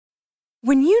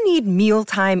When you need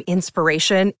mealtime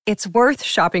inspiration, it's worth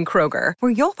shopping Kroger,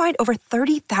 where you'll find over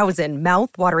 30,000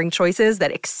 mouth-watering choices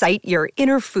that excite your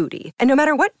inner foodie. And no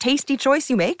matter what tasty choice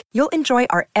you make, you'll enjoy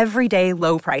our everyday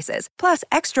low prices, plus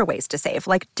extra ways to save,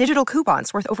 like digital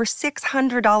coupons worth over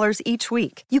 $600 each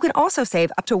week. You can also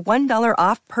save up to $1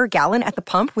 off per gallon at the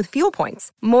pump with fuel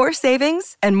points. More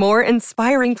savings and more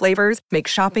inspiring flavors make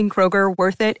shopping Kroger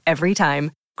worth it every time.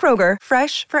 Kroger,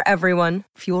 fresh for everyone.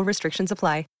 Fuel restrictions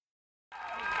apply.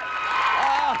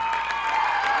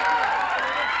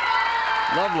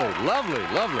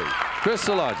 Lovely. Chris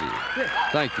Szilagyi,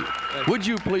 thank you. Would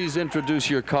you please introduce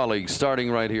your colleagues,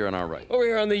 starting right here on our right? Over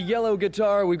here on the yellow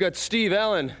guitar, we've got Steve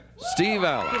Allen. Steve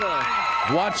Allen.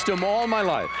 Watched him all my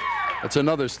life. That's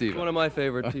another Steve. One of my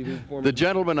favorite TV performers. The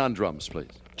gentleman on drums, please.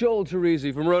 Joel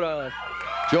Teresi from Rhode Island.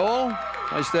 Joel,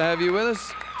 nice to have you with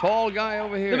us. Tall guy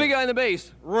over here. The big guy in the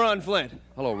bass, Ron Flint.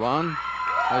 Hello, Ron.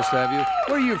 Nice to have you.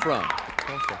 Where are you from?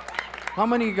 Tulsa. How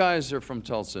many guys are from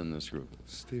Tulsa in this group?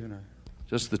 Steve and I.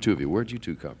 Just the two of you. Where'd you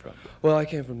two come from? Well, I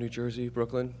came from New Jersey,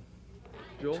 Brooklyn.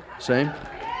 Joel? Same?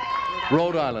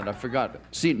 Rhode Island, I forgot.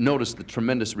 See, notice the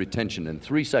tremendous retention. In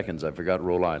 3 seconds, I forgot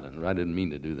Rhode Island. I didn't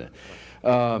mean to do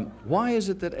that. Why is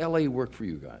it that L.A. worked for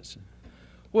you guys?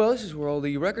 Well, this is where all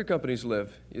the record companies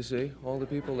live, you see. All the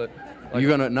people that...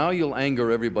 Now you'll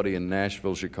anger everybody in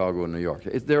Nashville, Chicago, and New York.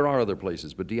 There are other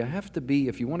places, but do you have to be,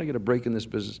 if you want to get a break in this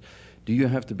business, do you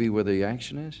have to be where the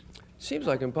action is? Seems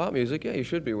like in pop music, yeah, you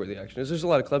should be where the action is. There's a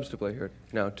lot of clubs to play here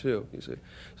now, too, you see.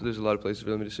 So there's a lot of places for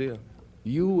them to see you.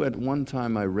 You, at one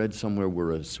time, I read somewhere,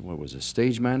 were a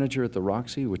stage manager at the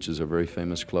Roxy, which is a very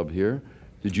famous club here.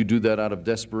 Did you do that out of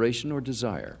desperation or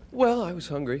desire? Well, I was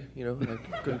hungry, I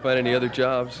couldn't find any other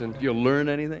jobs. And did you learn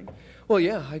anything? Well,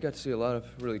 yeah, I got to see a lot of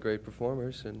really great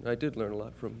performers, and I did learn a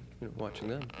lot from watching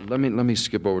them. Let me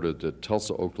skip over to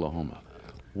Tulsa, Oklahoma.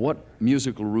 What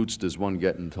musical roots does one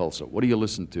get in Tulsa? What do you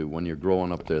listen to when you're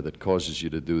growing up there that causes you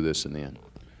to do this in the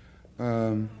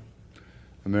end?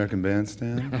 American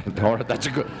Bandstand. All right, that's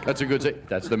a good say.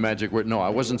 That's the magic word. No, I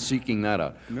wasn't seeking that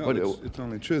out. No, it's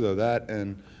only true though. That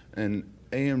and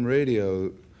AM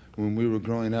radio, when we were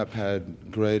growing up,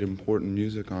 had great important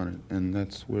music on it, and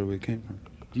that's where we came from.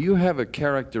 Do you have a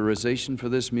characterization for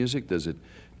this music? Does it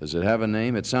have a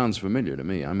name? It sounds familiar to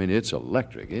me. I mean, it's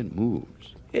electric. It moves.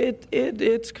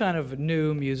 It's kind of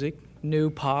new music, new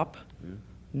pop,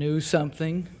 new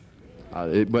something.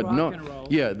 But rock no, and roll.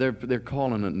 Yeah, they're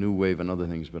calling it new wave and other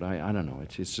things, but I don't know.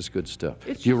 It's just good stuff.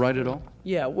 Do you write it all?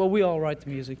 Yeah, well, we all write the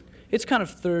music. It's kind of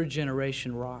third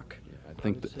generation rock. I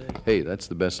think hey, that's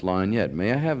the best line yet.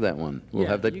 May I have that one? We'll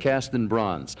have that cast in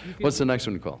bronze. What's the next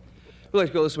one called? We'd like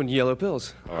to call this one Yellow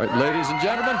Pills. All right, ladies and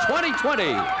gentlemen,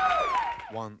 2020.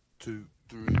 1, 2,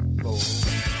 3, 4.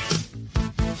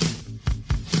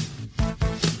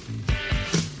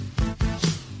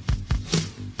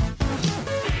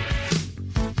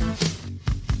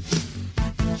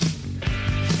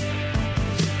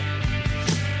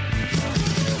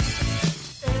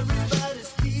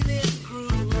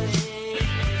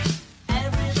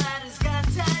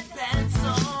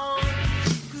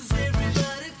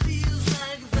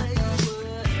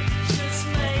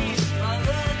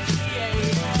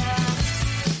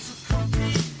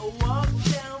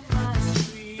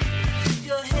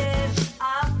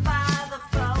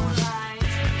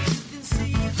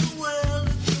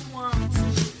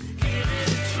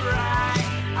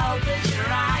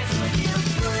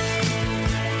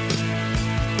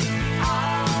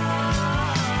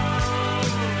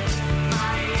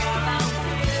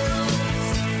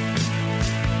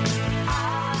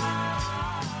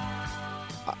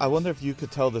 I wonder if you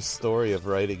could tell the story of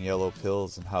writing Yellow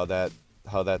Pills and how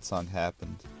that song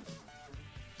happened.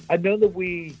 I know that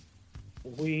we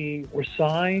were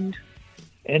signed,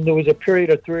 and there was a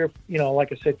period of 3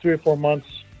 or 4 months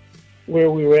where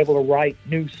we were able to write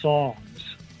new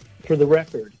songs for the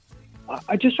record.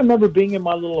 I just remember being in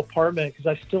my little apartment because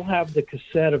I still have the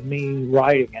cassette of me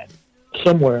writing it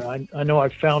somewhere. I know I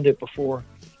found it before.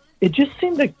 It just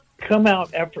seemed to come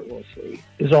out effortlessly,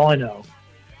 is all I know.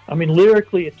 I mean,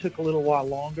 lyrically, it took a little while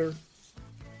longer.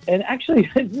 And actually,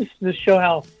 this to show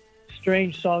how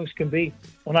strange songs can be.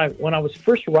 When I was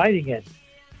first writing it,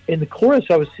 in the chorus,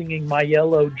 I was singing "My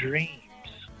Yellow Dreams,"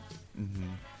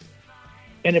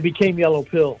 and it became "Yellow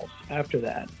Pills" after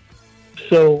that.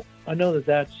 So I know that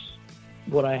that's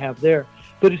what I have there.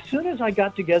 But as soon as I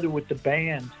got together with the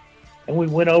band, and we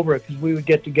went over it because we would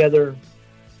get together.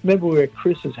 Remember, we were at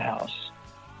Chris's house.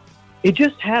 It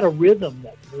just had a rhythm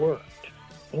that worked.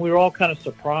 And we were all kind of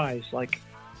surprised.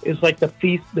 It's like the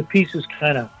pieces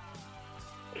kind of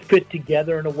fit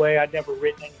together in a way. I'd never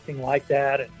written anything like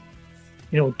that. And,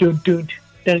 doon,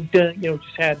 dun, dun,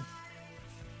 just had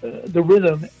the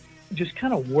rhythm just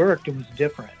kind of worked. It was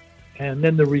different. And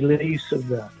then the release of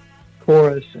the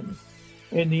chorus and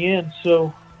in the end.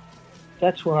 So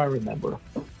that's what I remember.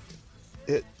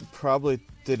 It probably,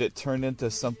 did it turn into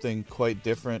something quite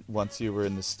different once you were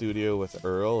in the studio with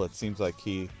Earl? It seems like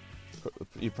you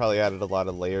probably added a lot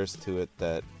of layers to it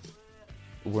that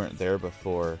weren't there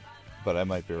before, but I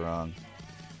might be wrong.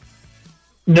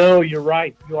 No, you're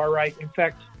right. You are right. In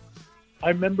fact, I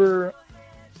remember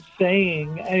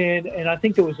saying, and I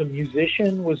think there was a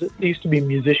musician, it used to be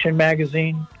Musician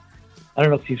magazine. I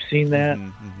don't know if you've seen that.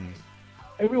 Mm-hmm.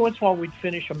 Every once in a while we'd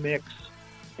finish a mix,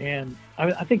 and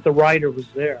I think the writer was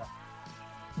there.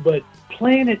 But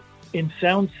playing it in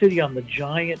Sound City on the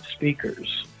giant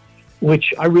speakers,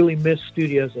 which I really miss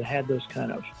studios that had those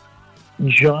kind of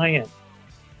giant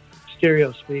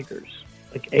stereo speakers,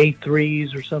 like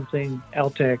A3s or something,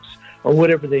 Altex, or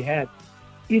whatever they had.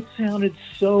 It sounded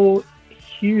so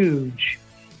huge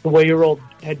the way Earl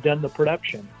had done the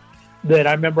production that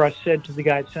I remember I said to the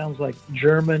guy, it sounds like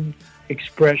German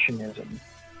expressionism.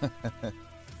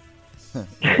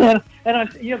 and I,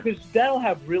 because that'll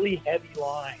have really heavy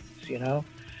lines,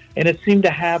 and it seemed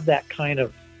to have that kind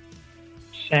of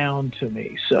sound to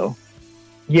me. So,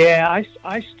 yeah,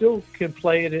 I still can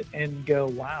play it and go,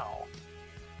 wow,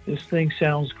 this thing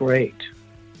sounds great.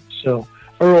 So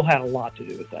Earl had a lot to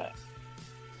do with that.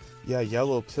 Yeah,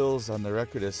 Yellow Pills on the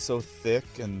record is so thick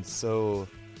and so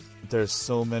there's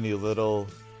so many little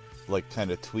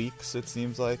kind of tweaks, it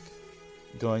seems like,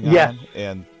 going on. Yes.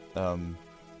 And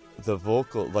the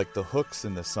vocal, the hooks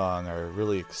in the song are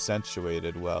really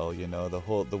accentuated well,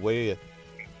 the way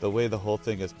the whole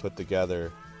thing is put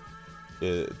together.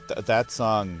 That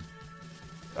song,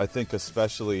 I think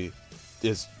especially,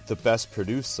 is the best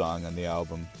produced song on the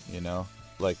album,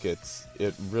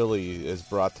 it really is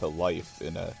brought to life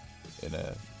in a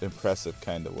impressive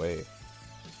kind of way.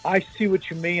 I see what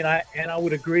you mean, and I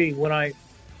would agree. When it's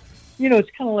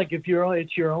kind of like if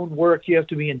it's your own work, you have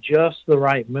to be in just the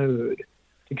right mood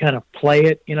to kind of play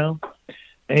it,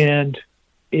 And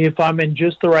if I'm in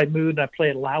just the right mood and I play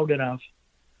it loud enough,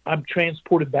 I'm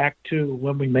transported back to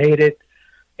when we made it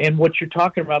and what you're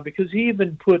talking about. Because he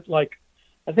even put I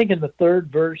think in the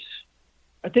third verse,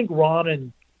 I think Ron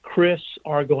and Chris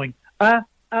are going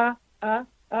and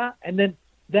then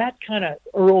that kind of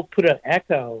Earl put an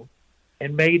echo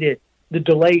and made it, the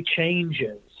delay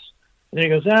changes. And then he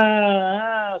goes,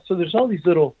 So there's all these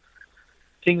little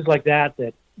things like that,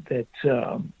 it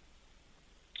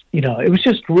was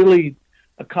just really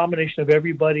a combination of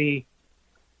everybody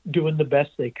doing the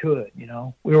best they could,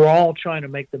 We were all trying to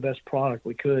make the best product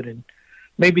we could. And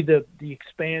maybe the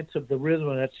expanse of the rhythm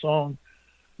of that song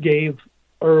gave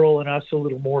Earl and us a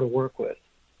little more to work with.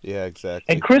 Yeah,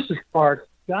 exactly. And Chris's part,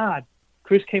 God,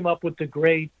 Chris came up with the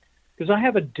great, because I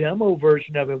have a demo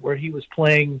version of it where he was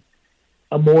playing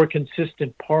a more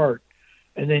consistent part,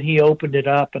 and then he opened it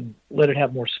up and let it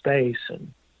have more space.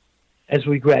 And as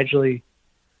we gradually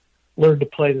learned to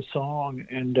play the song,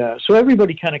 and so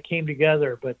everybody kind of came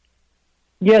together. But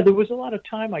yeah, there was a lot of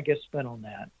time, I guess, spent on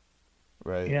that.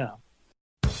 Right. Yeah.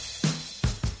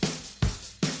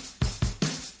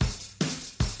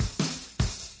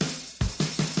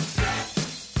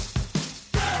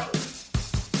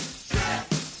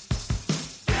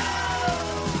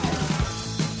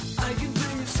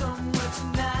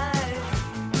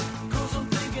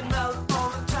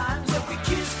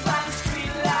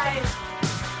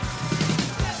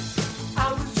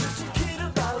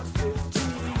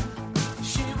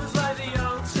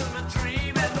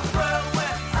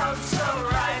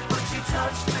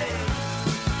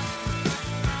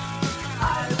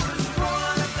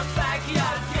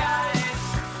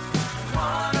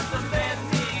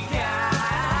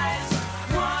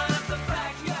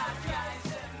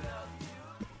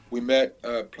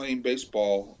 Playing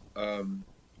baseball.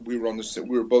 We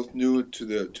were both new to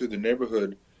the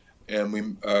neighborhood, and we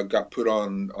got put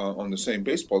on the same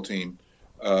baseball team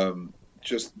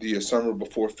just the summer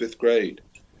before 5th grade.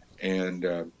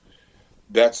 And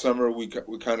that summer we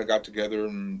kind of got together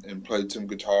and played some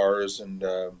guitars and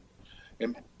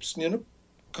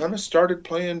kind of started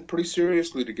playing pretty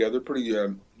seriously together. Pretty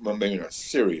well, maybe not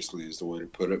seriously is the way to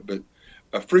put it, but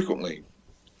frequently.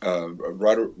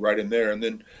 Right in there, and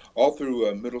then all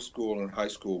through middle school and high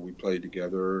school we played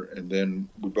together, and then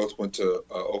we both went to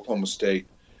Oklahoma State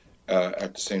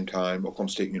at the same time, Oklahoma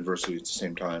State University at the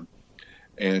same time,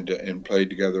 and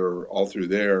played together all through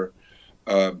there.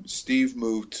 Steve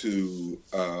moved to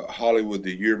Hollywood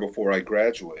the year before I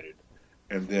graduated,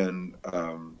 and then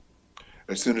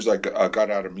as soon as I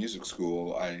got out of music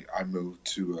school, I moved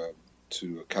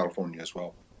to California as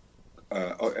well.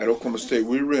 at Oklahoma State,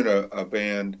 we were in a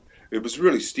band. It was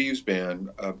really Steve's band,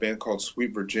 a band called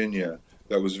Sweet Virginia,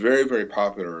 that was very, very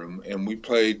popular. And we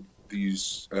played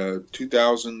these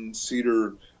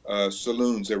 2,000-seater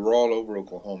saloons. They were all over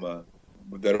Oklahoma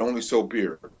that only sold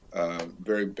beer,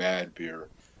 very bad beer.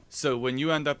 So when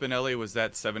you end up in LA, was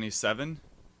that 77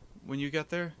 when you get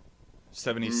there?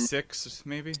 76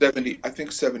 maybe? 70, I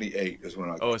think 78 is when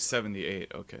I. Oh,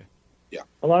 78. Okay. Yeah.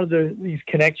 A lot of these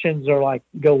connections are like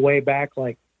go way back.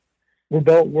 Like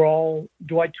we're all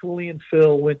Dwight Twilley and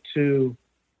Phil went to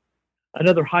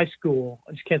another high school.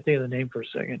 I just can't think of the name for a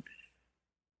second.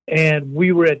 And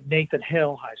we were at Nathan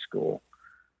Hale High School,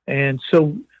 and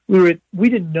so we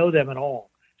didn't know them at all.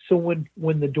 So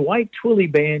when the Dwight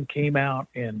Twilley band came out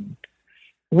in,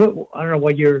 I don't know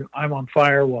what year I'm on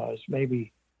Fire was,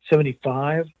 maybe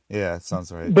 75. Yeah, it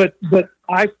sounds right. But when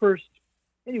I first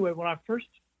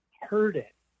heard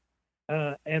it,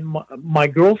 and my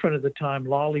girlfriend at the time,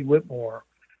 Lolly Whitmore,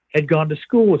 had gone to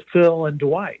school with Phil and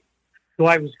Dwight.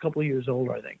 Dwight was a couple of years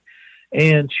older, I think.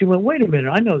 And she went, "Wait a minute,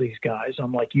 I know these guys."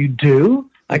 I'm like, "You do?"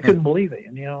 I couldn't believe it,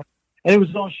 and it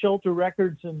was on Shelter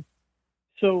Records, and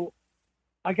so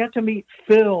I got to meet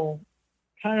Phil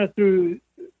kind of through.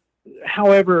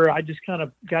 However, I just kind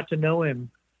of got to know him,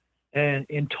 and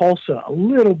in Tulsa a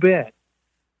little bit,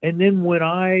 and then when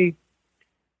I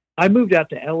moved out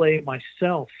to LA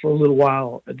myself for a little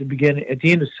while at the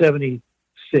end of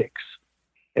 '76.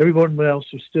 Everyone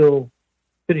else was still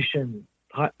finishing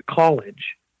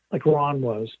college, like Ron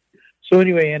was. So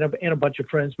anyway, and a bunch of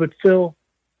friends. But Phil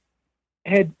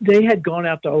they had gone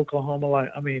out to Oklahoma,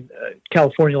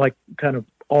 California, like kind of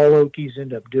all Okies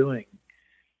end up doing,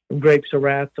 from Grapes of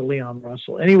Wrath to Leon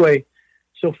Russell. Anyway,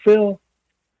 so Phil,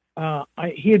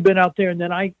 he had been out there, and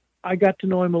then I got to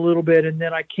know him a little bit, and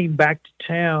then I came back to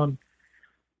town,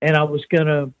 and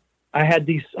I had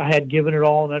Given It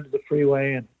All and Under the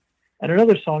Freeway and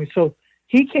another song. So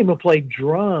he came and played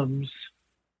drums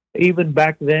even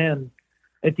back then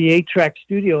at the 8-track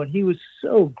studio, and he was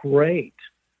so great.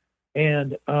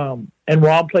 And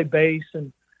Ron played bass,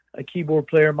 and a keyboard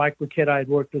player, Mike Burkett, I had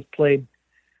worked with, played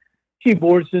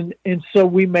keyboards, and so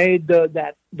we made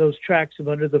those tracks of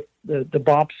Under the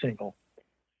Bop single.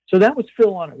 So that was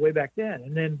Phil on it way back then.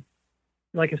 And then,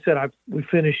 like I said, we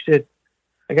finished it.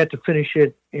 I got to finish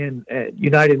it in at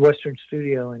United Western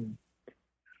Studio in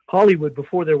Hollywood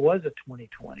before there was a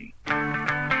 2020.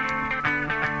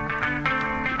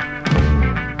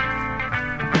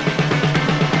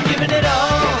 Giving it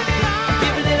all,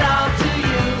 giving it all to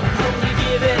you. Hope you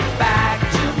give it back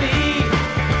to me.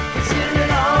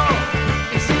 Considering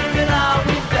all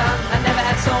we've done, I never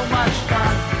had so much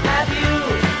fun. Have you?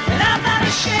 And I'm not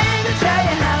ashamed to tell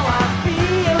you how I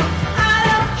feel. I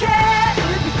don't care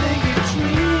if you think it's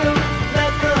real.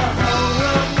 Let the whole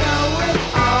world know it.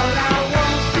 All I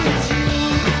want is you.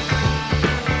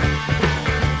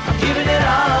 I'm giving it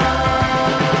all.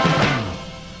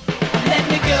 Let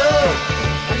me go.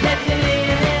 Let me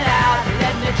in and out.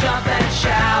 Let me jump and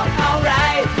shout. All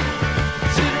right.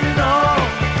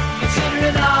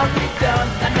 Considering all we've done,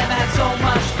 I never had so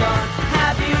much fun.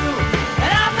 Have you?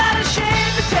 And I'm not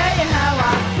ashamed to tell you how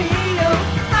I feel.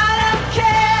 I don't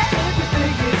care if you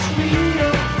think it's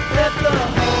real. Let the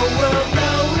whole world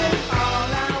know it. All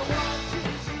I want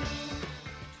is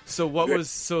you.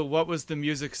 So what was the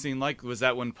music scene like? Was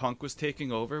that when punk was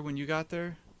taking over when you got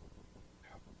there?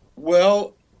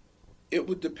 Well, it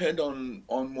would depend on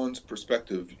one's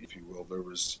perspective, if you will. There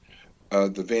was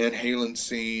the Van Halen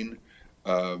scene,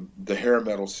 the hair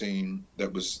metal scene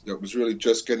that was really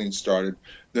just getting started.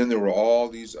 Then there were all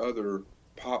these other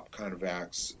pop kind of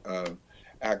acts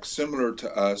similar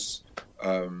to us.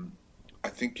 I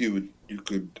think you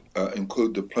could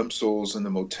include the Plimsolls and the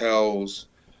Motels,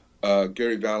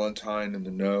 Gary Valentine and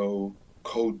the No,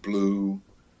 Code Blue.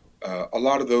 A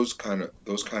lot of those kind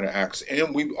of acts,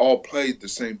 and we all played the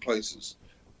same places,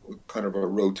 kind of a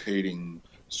rotating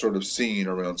sort of scene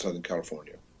around Southern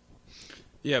California.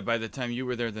 Yeah, by the time you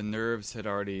were there, the Nerves had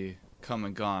already come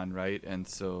and gone, right? And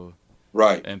so,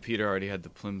 right. And Peter already had the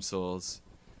Plimsolls.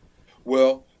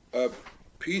 Well,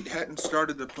 Pete hadn't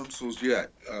started the Plimsolls yet.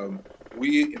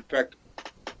 We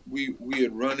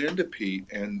had run into Pete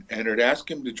and had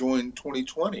asked him to join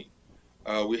 2020.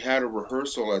 We had a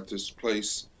rehearsal at this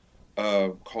place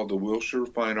called the Wilshire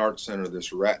Fine Arts Center,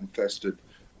 this rat-infested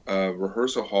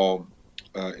rehearsal hall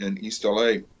in East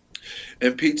LA.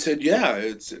 And Pete said, yeah,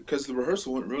 it's because the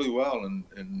rehearsal went really well.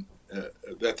 And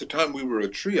at the time we were a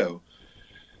trio.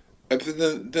 And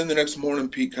then the next morning,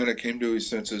 Pete kind of came to his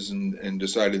senses and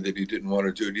decided that he didn't want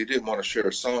to do it. He didn't want to share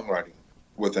songwriting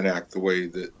with an act the way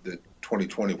that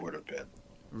 2020 would have been.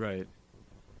 Right.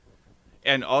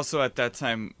 And also at that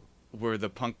time, were the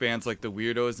punk bands like the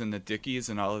Weirdos and the Dickies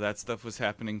and all of that stuff was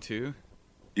happening too?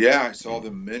 Yeah, I saw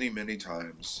them many, many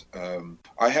times.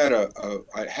 I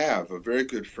have a very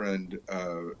good friend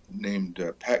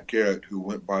named Pat Garrett who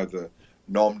went by the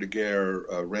nom de guerre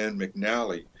Rand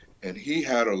McNally, and he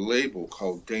had a label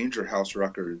called Danger House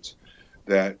Records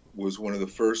that was one of the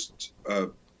first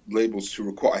labels to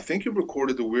record. I think he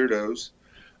recorded the Weirdos.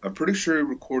 I'm pretty sure he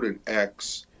recorded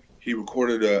X. He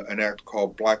recorded an act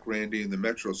called Black Randy and the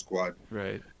Metro Squad.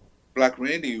 Right. Black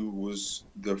Randy was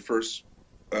the first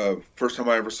time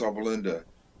I ever saw Belinda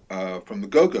from the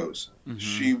Go-Go's.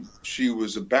 Mm-hmm. She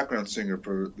was a background singer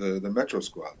for the Metro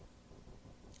Squad.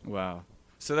 Wow.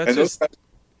 So that's just...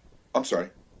 I'm sorry.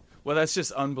 Well, that's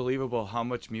just unbelievable how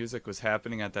much music was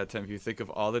happening at that time. If you think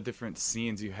of all the different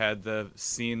scenes, you had the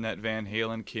scene that Van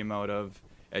Halen came out of,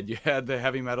 and you had the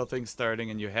heavy metal thing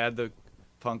starting, and you had the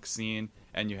punk scene,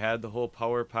 and you had the whole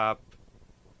power pop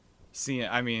scene.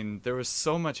 I mean, there was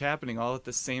so much happening all at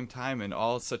the same time, and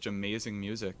all such amazing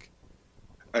music.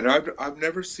 And I've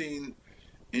never seen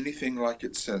anything like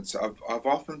it since. I've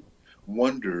often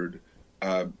wondered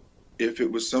if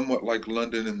it was somewhat like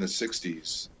London in the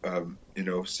 60s,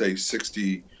 say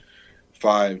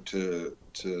 65 to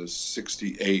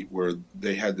 68, where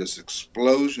they had this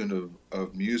explosion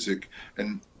of music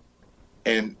and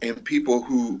people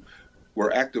who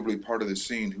were actively part of the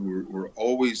scene, who were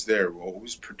always there, were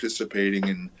always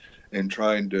participating and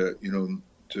trying to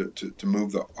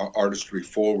move the artistry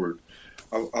forward.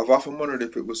 I've often wondered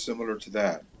if it was similar to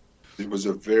that. It was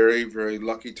a very, very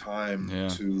lucky time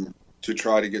to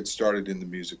try to get started in the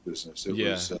music business. It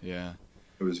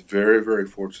was very, very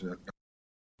fortunate.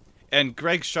 And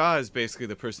Greg Shaw is basically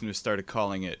the person who started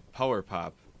calling it power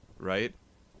pop, right?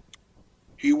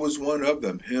 He was one of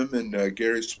them, him and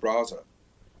Gary Spraza.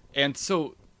 And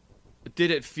so,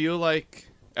 did it feel like,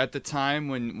 at the time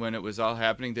when it was all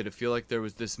happening, did it feel like there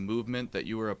was this movement that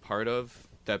you were a part of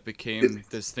that became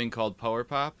this thing called power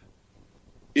pop?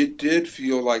 It did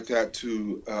feel like that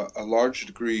to a large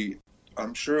degree.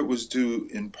 I'm sure it was due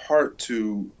in part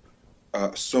to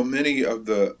so many of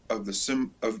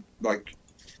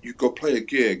you go play a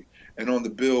gig, and on the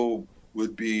bill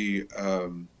would be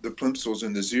the Plimsolls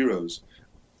and the Zeros,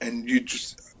 and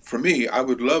for me, I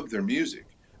would love their music,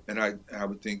 and I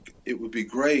would think it would be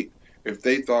great if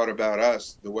they thought about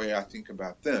us the way I think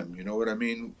about them. You know what I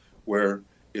mean? Where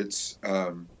it's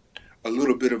a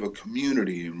little bit of a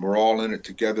community, and we're all in it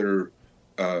together.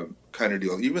 Kind of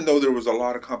deal, even though there was a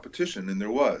lot of competition, and there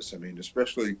was. I mean,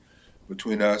 especially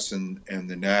between us and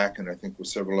the Knack, and I think with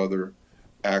several other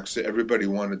acts, everybody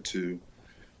wanted to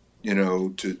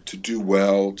do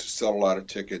well, to sell a lot of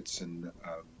tickets, and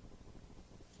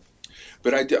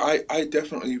but I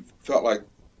definitely felt like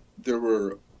there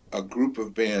were a group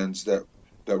of bands that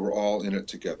were all in it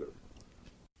together.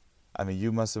 I mean,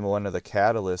 you must have been one of the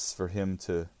catalysts for him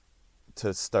to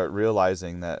start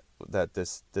realizing that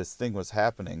this thing was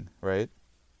happening, right?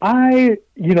 I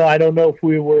don't know if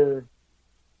we were.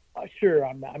 Sure,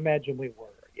 I imagine we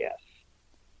were. Yes,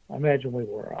 I imagine we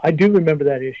were. I do remember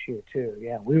that issue too.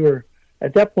 Yeah, we were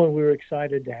at that point. We were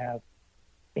excited to have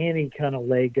any kind of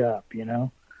leg up,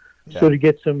 so to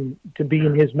get to be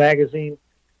in his magazine.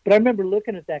 But I remember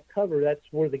looking at that cover. That's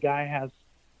where the guy has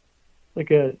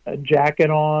like a jacket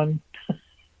on,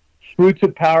 Roots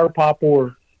of Power Pop,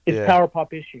 or it's Power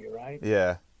Pop issue, right?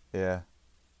 Yeah, yeah.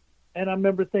 And I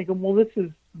remember thinking, well, this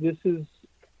is,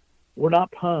 we're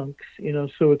not punks,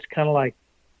 so it's kind of like,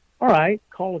 all right,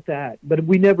 call it that. But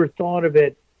we never thought of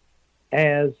it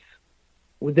as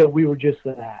that we were just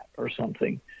that or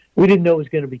something. We didn't know it was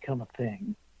going to become a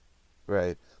thing.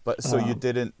 Right. But so you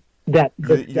didn't, you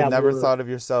never thought of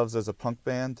yourselves as a punk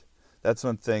band? That's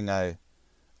one thing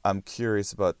I'm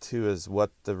curious about too, is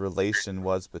what the relation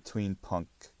was between punk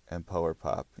and power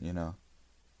pop,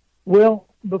 Well,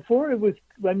 before it was,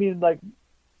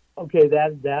 okay,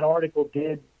 that article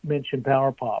did mention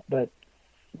power pop, but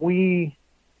it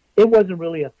wasn't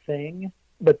really a thing,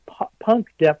 but punk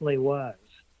definitely was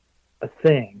a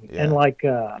thing. Yeah. And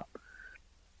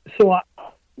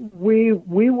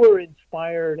we were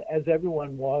inspired, as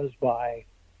everyone was, by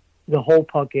the whole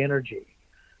punk energy,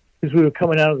 because we were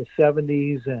coming out of the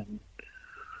 70s, and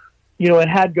it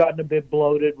had gotten a bit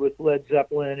bloated with Led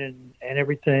Zeppelin and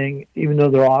everything, even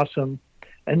though they're awesome.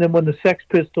 And then when the Sex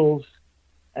Pistols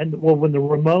when the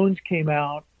Ramones came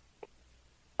out,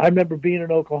 I remember being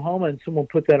in Oklahoma and someone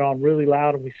put that on really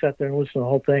loud, and we sat there and listened to the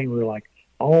whole thing. We were like,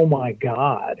 oh my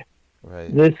God,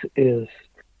 right. This is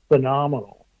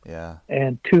phenomenal. Yeah.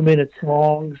 And 2-minute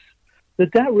songs.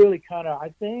 That really kind of,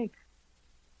 I think,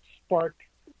 sparked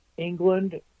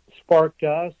England, sparked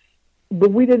us,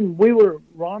 but we didn't.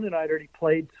 Ron and I had already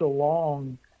played so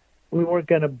long, we weren't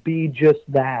going to be just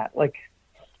that. Like,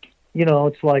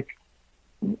 it's like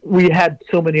we had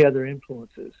so many other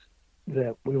influences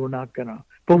that we were not going to.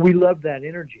 But we loved that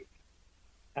energy,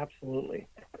 absolutely.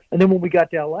 And then when we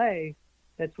got to L.A.,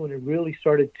 that's when it really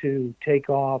started to take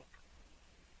off.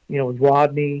 With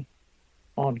Rodney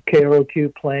on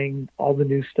KROQ playing all the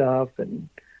new stuff, and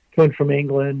coming from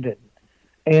England,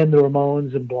 and the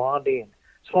Ramones and Blondie, and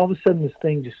so all of a sudden this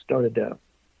thing just started to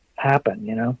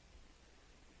happen.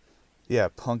 Yeah,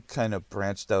 punk kind of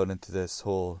branched out into this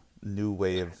whole new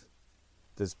wave.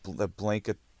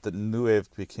 The new wave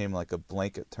became like a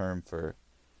blanket term for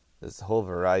this whole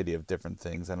variety of different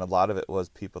things, and a lot of it was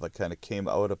people that kind of came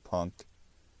out of punk,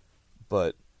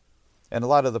 and a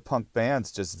lot of the punk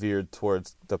bands just veered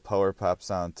towards the power pop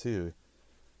sound too.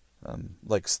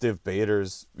 Like Stiv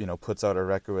Bators, puts out a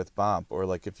record with Bomp, or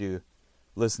like if you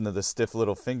listen to the Stiff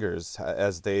Little Fingers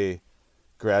as they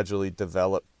gradually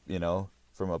develop,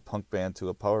 from a punk band to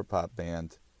a power pop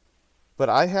band. But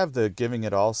I have the Giving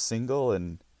It All single,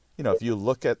 and if you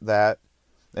look at that,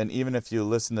 and even if you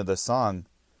listen to the song,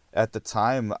 at the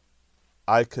time,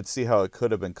 I could see how it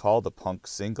could have been called a punk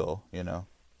single,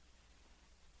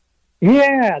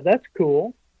 Yeah, that's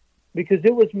cool, because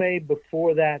it was made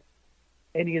before that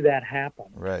any of that happened.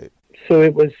 Right.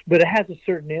 So but it has a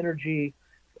certain energy.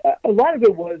 A lot of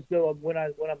it was, though, when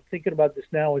I'm thinking about this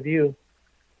now with you,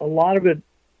 a lot of it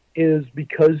is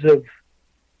because of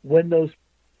when those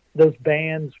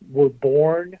bands were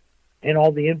born and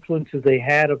all the influences they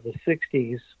had of the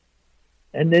 60s.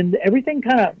 And then everything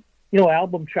kind of,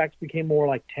 album tracks became more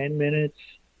like 10 minutes,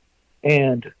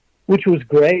 which was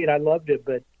great. I loved it,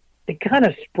 but it kind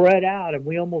of spread out, and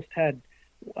we almost had,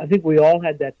 I think we all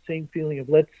had that same feeling of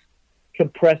let's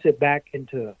compress it back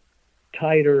into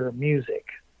tighter music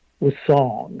with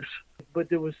songs. But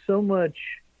there was so much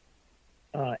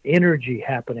energy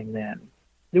happening then.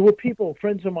 There were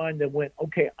friends of mine that went,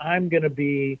 okay, I'm going to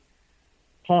be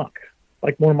punk.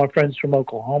 Like one of my friends from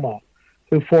Oklahoma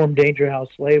who formed Danger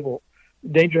House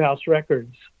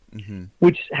Records, mm-hmm.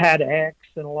 which had X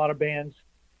and a lot of bands.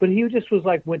 But he just was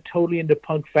like, went totally into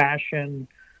punk fashion,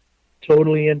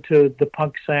 totally into the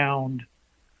punk sound.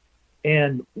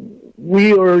 And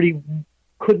we already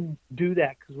couldn't do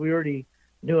that because we already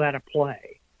knew how to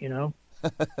play,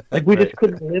 Like we just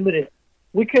couldn't limit it.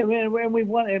 We came in and we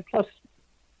wanted, and plus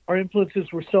our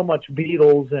influences were so much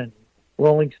Beatles and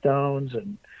Rolling Stones,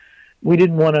 and we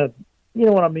didn't want to, you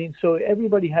know what I mean? So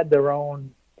everybody had their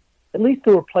own, at least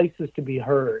there were places to be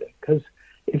heard. Because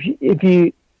if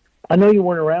you, I know you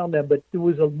weren't around then, but there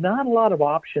was not a lot of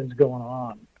options going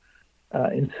on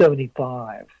in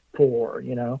 75 for,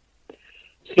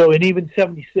 So, and even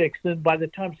 76, then by the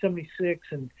time 76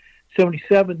 and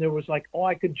 77, there was like,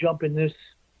 I could jump in this.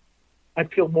 I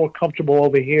feel more comfortable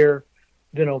over here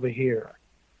than over here.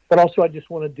 But also I just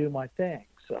want to do my thing.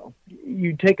 So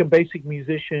you take a basic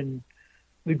musician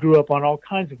that grew up on all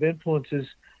kinds of influences,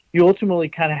 you ultimately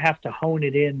kind of have to hone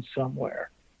it in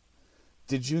somewhere.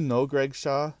 Did you know Greg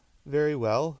Shaw very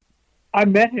well? I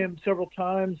met him several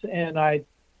times, and I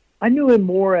knew him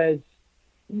more as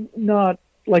not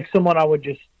like someone I would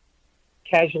just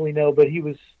casually know, but he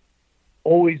was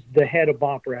always the head of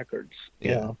Bomp Records.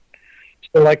 Yeah.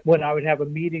 So like when I would have a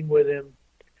meeting with him,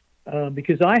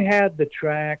 because I had the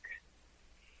track,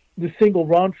 the single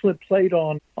Ron Flint played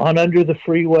on Under the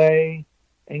Freeway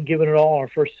and Giving It All, our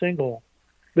first single.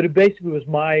 But it basically was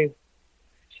my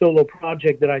solo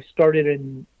project that I started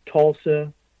in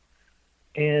Tulsa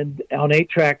and on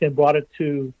 8-track and brought it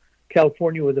to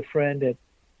California with a friend at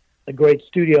a great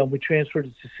studio, and we transferred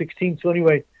it to 16. So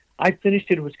anyway, I finished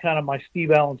it. It was kind of my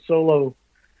Steve Allen solo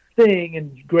thing,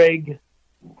 and Greg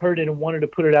heard it and wanted to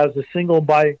put it out as a single.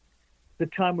 By the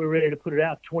time we were ready to put it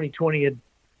out, 2020 had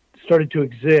started to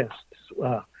exist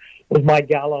with Mike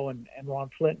Gallo and Ron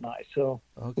Flint and I. So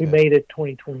we made it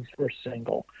 2020's first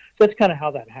single. So that's kind of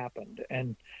how that happened.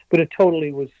 But it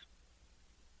totally was,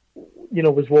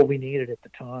 was what we needed at the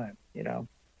time,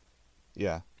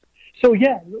 Yeah. So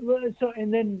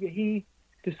and then he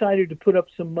decided to put up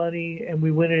some money, and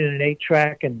we went in an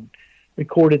 8-track and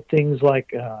recorded things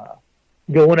like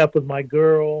Going Up With My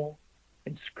Girl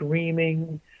and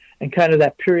Screaming, and kind of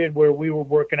that period where we were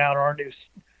working out our new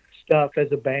stuff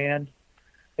as a band.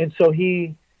 And so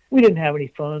we didn't have any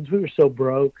funds. We were so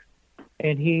broke,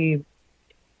 and he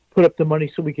put up the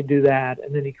money so we could do that,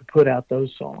 and then he could put out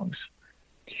those songs.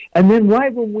 And then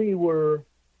right when we were,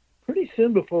 pretty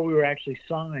soon before we were actually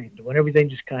signed, when everything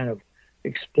just kind of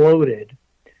exploded,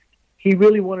 he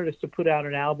really wanted us to put out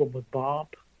an album with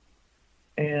Bomp.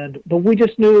 But we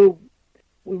just knew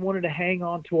we wanted to hang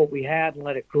on to what we had and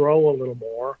let it grow a little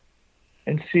more,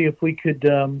 and see if we could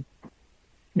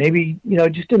maybe,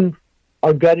 just in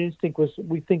our gut instinct was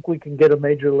we think we can get a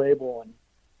major label,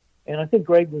 and I think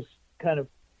Greg was kind of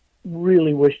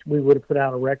really wished we would have put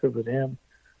out a record with him,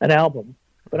 an album.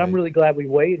 But I'm really glad we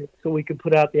waited so we could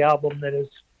put out the album that is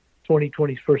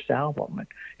 2020's first album,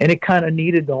 and it kind of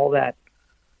needed all that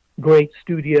great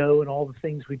studio and all the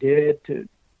things we did to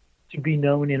be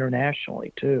known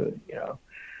internationally too,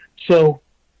 So,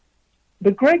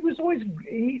 but Greg was always,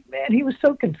 he was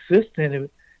so consistent.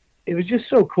 It was just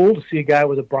so cool to see a guy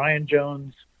with a Brian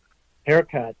Jones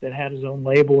haircut that had his own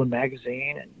label and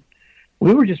magazine, and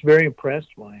we were just very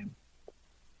impressed by him.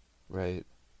 Right.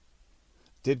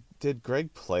 Did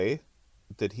Greg play?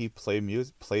 Did he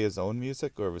play his own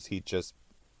music, or was he just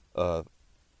a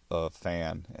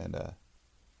fan and a?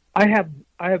 I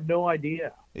have no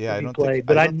idea. Yeah, I don't played, think.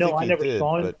 but I never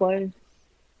saw him play.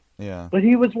 Yeah. But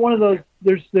he was one of those.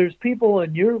 There's people,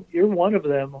 and you're one of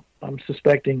them. I'm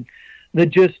suspecting that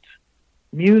just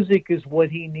music is what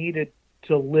he needed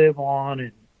to live on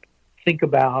and think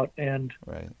about. And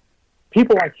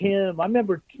people like him, I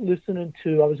remember listening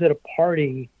to. I was at a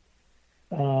party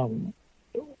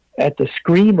at the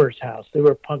Screamers house. They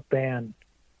were a punk band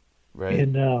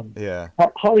in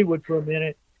Hollywood for a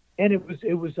minute, and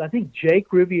it was I think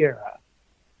Jake Riviera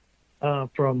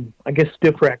from I guess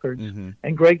Stiff Records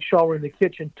and Greg Shaw were in the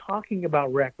kitchen talking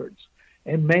about records,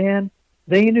 and man,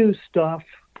 they knew stuff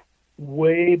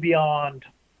way beyond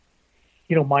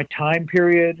my time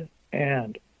period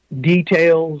and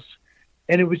details,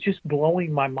 and it was just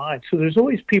blowing my mind. So there's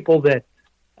always people that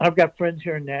I've got friends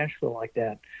here in Nashville like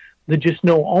that just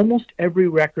know almost every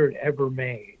record ever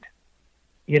made,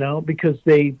 because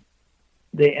they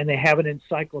have an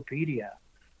encyclopedia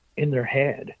in their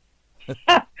head.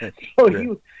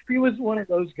 So he was one of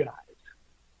those guys.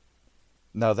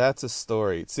 Now that's a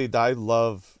story. See, I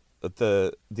love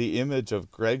the image of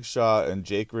Greg Shaw and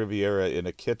Jake Riviera in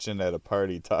a kitchen at a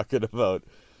party talking about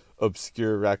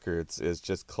obscure records is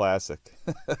just classic.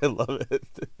 I love it.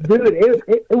 Dude,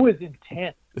 it was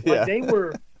intense. Yeah. They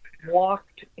were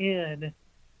walked in,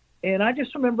 and I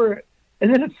just remember,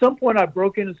 and then at some point I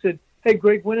broke in and said, "Hey,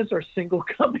 Greg, when is our single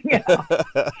coming out?"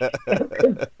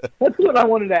 That's what I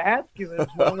wanted to ask you. It was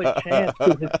my only chance.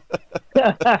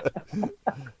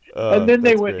 And then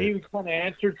they went, he kind of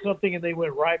answered something, and they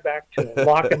went right back to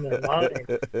locking their mind.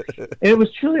 And it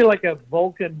was truly like a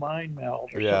Vulcan mind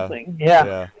meld or something.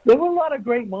 Yeah. There were a lot of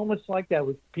great moments like that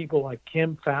with people like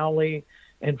Kim Fowley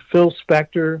and Phil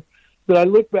Spector. But I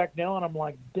look back now and I'm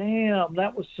like, damn,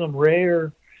 that was some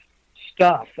rare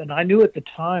stuff. And I knew at the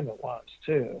time it was,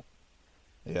 too.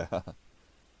 Yeah.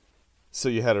 So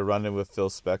you had a run-in with Phil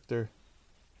Spector?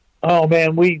 Oh,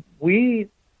 man, we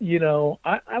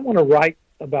I want to write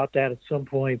about that at some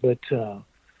point, but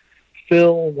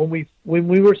Phil, when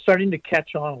we were starting to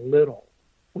catch on a little,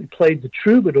 we played the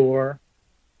Troubadour,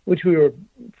 which we were,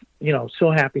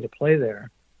 so happy to play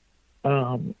there.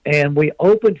 And we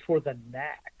opened for the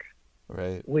Knack.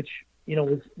 Right. Which,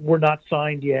 we're not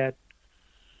signed yet.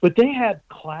 But they had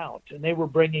clout, and they were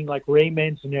bringing, like, Ray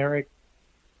Manzarek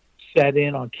sat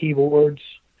in on keyboards.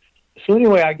 So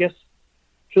anyway, I guess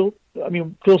Phil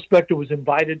Spector was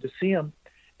invited to see him,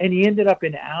 and he ended up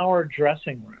in our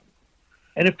dressing room.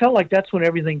 And it felt like that's when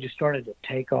everything just started to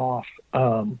take off.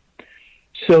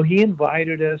 So he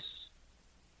invited us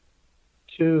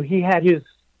he had his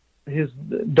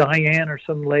Diane or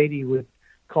some lady would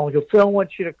call and go, "Phil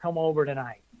wants you to come over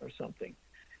tonight," or something.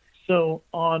 So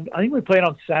I think we played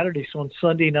on Saturday. So on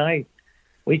Sunday night,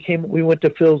 we went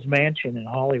to Phil's mansion in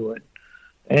Hollywood,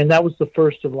 and that was the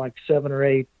first of like 7 or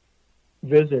 8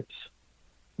 visits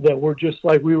that were just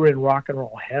like we were in rock and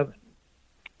roll heaven.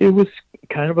 It was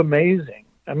kind of amazing.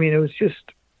 I mean, it was just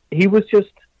he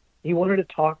wanted to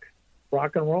talk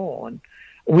rock and roll, and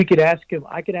I could ask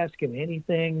him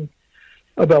anything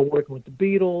about working with the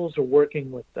Beatles or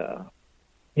working with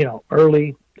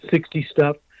early 60s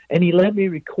stuff, and he let me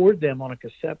record them on a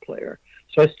cassette player.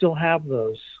 So I still have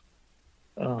those.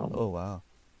 Oh, wow.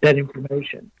 That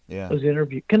information. Yeah. Those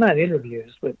not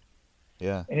interviews, but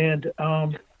yeah. And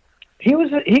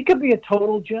he could be a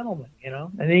total gentleman,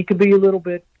 and he could be a little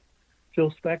bit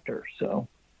Phil Spector. So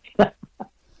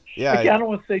yeah, I don't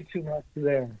want to say too much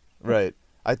there. Right.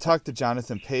 I talked to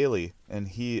Jonathan Paley, and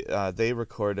the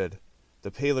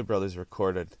Paley brothers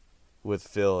recorded with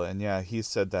Phil, and yeah, he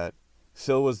said that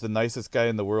Phil was the nicest guy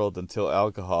in the world until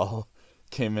alcohol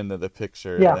came into the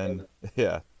picture. Yeah. And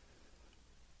yeah.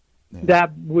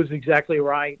 That was exactly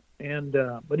right. And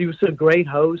but he was a great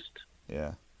host.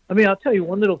 Yeah. I mean, I'll tell you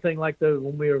one little thing. Like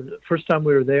the first time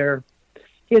we were there,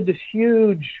 he had this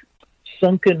huge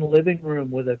sunken living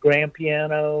room with a grand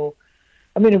piano.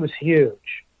 I mean, it was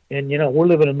huge. And, you know, we're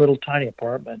living in little tiny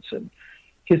apartments, and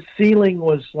his ceiling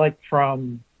was like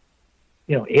from,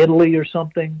 you know, Italy or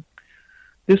something.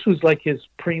 This was like his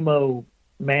primo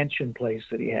mansion place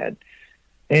that he had.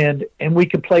 And we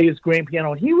could play his grand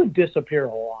piano. He would disappear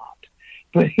a lot,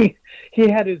 but he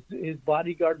had his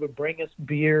bodyguard would bring us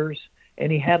beers,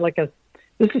 and he had like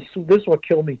this is what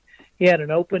killed me. He had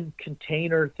an open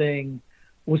container thing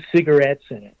with cigarettes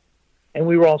in it, and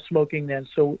we were all smoking then.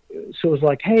 So it was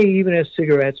like, hey, he even has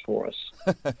cigarettes for us,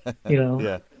 you know.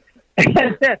 Yeah.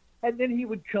 And then he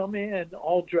would come in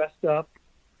all dressed up,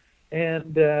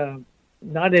 and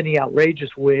not any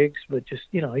outrageous wigs, but just,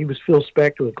 you know, he was Phil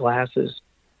Spector with glasses.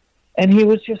 And he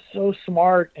was just so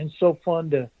smart and so fun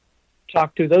to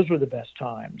talk to. Those were the best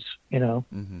times, you know.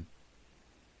 Mm-hmm.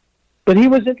 But he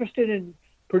was interested in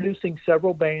producing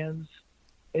several bands,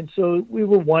 and so we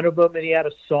were one of them, and he had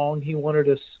a song he wanted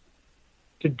us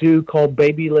to do called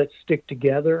Baby Let's Stick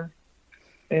Together.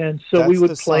 And so we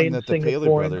would play and sing it for him. That's the song that the Paley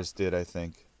Brothers did, I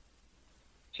think.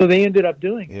 So they ended up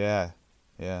doing it. Yeah,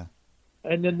 yeah.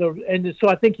 And then so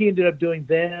I think he ended up doing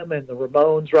them and the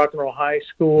Ramones, Rock and Roll High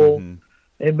School,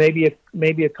 and maybe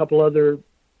a couple other.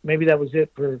 Maybe that was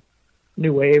it for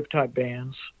new wave type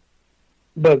bands.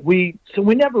 But we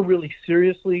never really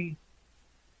seriously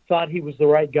thought he was the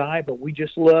right guy, but we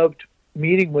just loved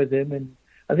meeting with him. And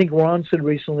I think Ron said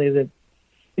recently that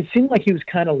it seemed like he was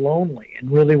kind of lonely and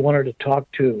really wanted to talk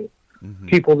to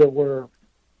people that were,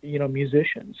 you know,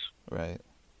 musicians. Right.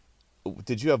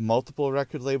 Did you have multiple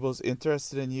record labels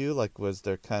interested in you? Like, was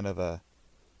there kind of a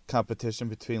competition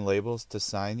between labels to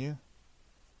sign you?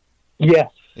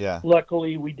 Yes. Yeah.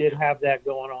 Luckily, we did have that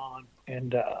going on.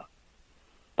 And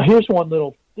here's one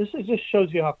little. This just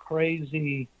shows you how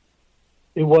crazy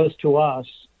it was to us,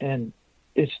 and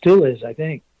it still is, I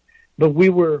think. But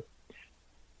there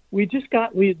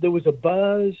was a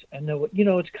buzz, and you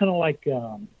know, it's kind of like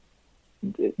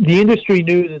the industry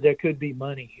knew that there could be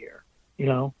money here. You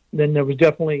know, then there was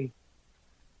definitely,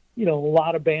 you know, a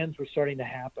lot of bands were starting to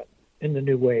happen in the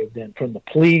new wave. Then from the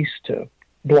Police to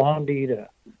Blondie to,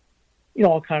 you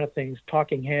know, all kind of things.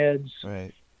 Talking Heads.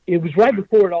 Right. It was right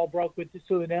before it all broke.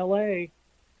 So in L.A.,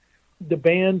 the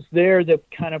bands there that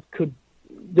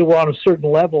were on a certain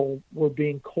level were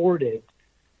being courted,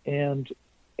 and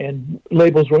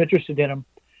labels were interested in them.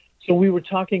 So we were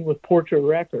talking with Portrait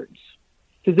Records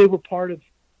because they were part of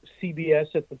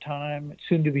CBS at the time,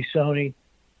 soon to be Sony,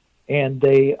 and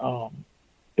they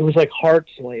it was like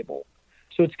Heart's label,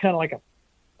 so it's kind of like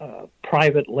a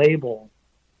private label,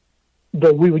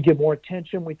 but we would get more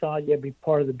attention. We thought, yeah, be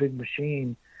part of the big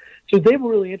machine. So they were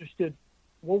really interested.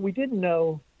 What we didn't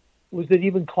know was that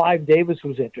even Clive Davis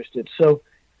was interested. So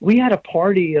we had a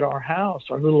party at our house,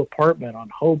 our little apartment on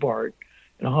Hobart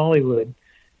in Hollywood,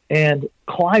 and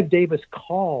Clive Davis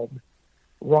called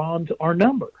our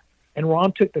number. And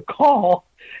Ron took the call,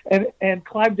 and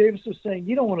Clive Davis was saying,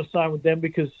 you don't want to sign with them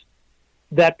because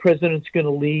that president's going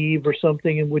to leave or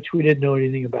something, in which we didn't know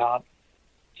anything about.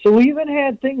 So we even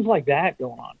had things like that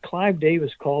going on. Clive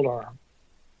Davis called our,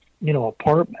 you know,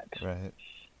 apartment. Right.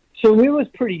 So it was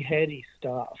pretty heady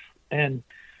stuff. And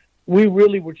we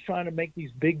really were trying to make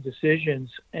these big decisions.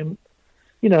 And,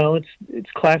 you know,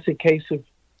 it's classic case of,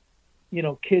 you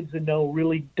know, kids that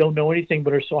really don't know anything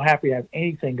but are so happy to have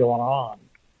anything going on,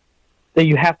 that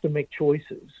you have to make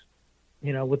choices,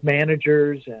 you know, with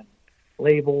managers and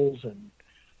labels and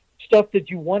stuff that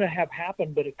you want to have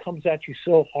happen, but it comes at you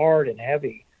so hard and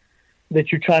heavy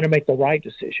that you're trying to make the right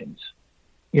decisions,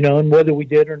 you know, and whether we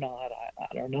did or not,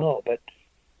 I don't know, but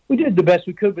we did the best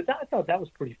we could, but I thought that was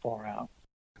pretty far out.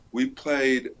 We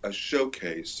played a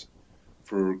showcase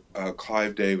for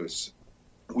Clive Davis.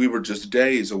 We were just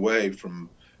days away from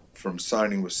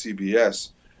signing with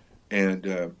CBS,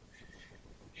 and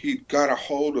he got a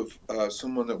hold of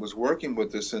someone that was working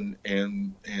with us, and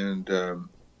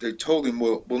they told him,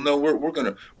 well, no, we're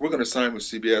gonna sign with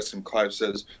CBS. And Clive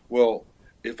says, well,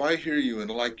 if I hear you and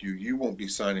like you, you won't be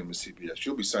signing with CBS.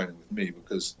 You'll be signing with me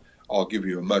because I'll give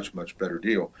you a much, much better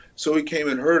deal. So he came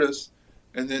and heard us,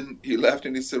 and then he left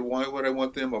and he said, why would I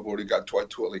want them? I've already got Dwight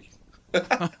Twilley.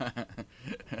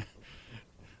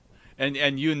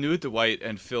 And you knew Dwight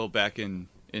and Phil back in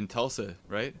Tulsa,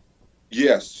 right?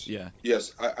 Yes. Yeah.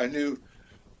 Yes, I knew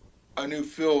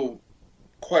Phil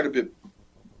quite a bit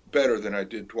better than I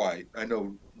did Dwight. I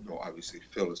know, obviously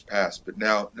Phil has passed, but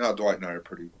now Dwight and I are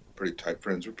pretty tight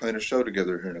friends. We're playing a show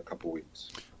together here in a couple weeks.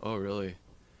 Oh, really?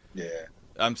 Yeah.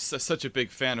 I'm such a big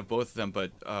fan of both of them,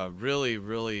 but really,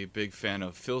 really big fan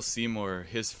of Phil Seymour.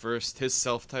 His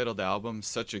self-titled album,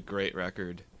 such a great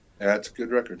record. That's a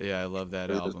good record. Yeah, I love that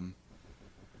album.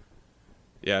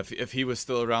 Yeah, if he was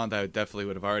still around, I definitely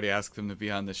would have already asked him to be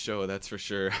on the show. That's for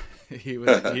sure. he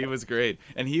was great,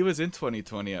 and he was in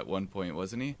 2020 at one point,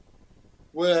 wasn't he?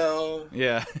 Well,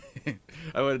 yeah,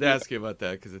 I wanted to ask you about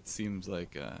that because it seems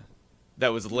like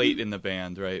that was late in the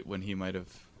band, right? When he might have.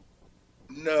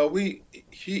 No,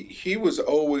 he was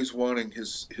always wanting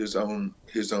his own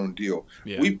deal.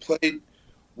 Yeah.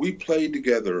 We played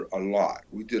together a lot.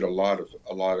 We did a lot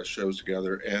of shows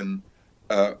together, and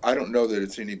I don't know that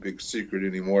it's any big secret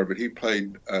anymore, but he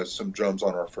played some drums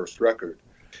on our first record,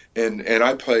 and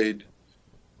I played,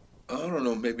 I don't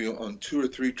know, maybe on 2 or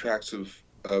 3 tracks of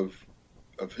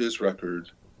his record,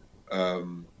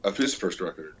 of his first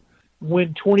record.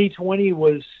 When 2020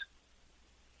 was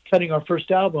cutting our first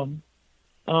album,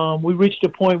 we reached a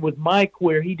point with Mike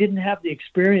where he didn't have the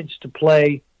experience to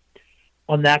play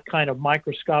on that kind of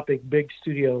microscopic big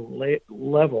studio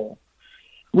level,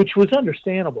 which was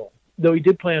understandable, though he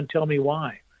did play on Tell Me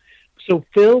Why. So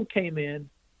Phil came in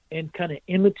and kind of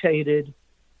imitated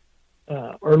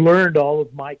or learned all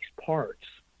of Mike's parts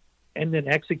and then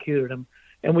executed them.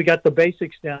 And we got the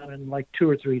basics down in like 2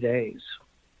 or 3 days.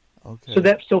 Okay.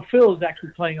 So Phil is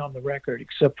actually playing on the record,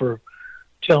 except for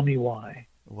Tell Me Why.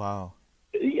 Wow.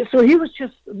 So he was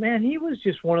just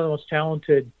one of the most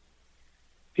talented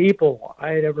people I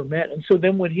had ever met. And so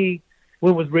then when he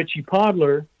went with Richie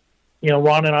Podler,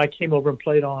 Ron and I came over and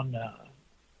played on a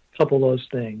couple of those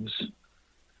things.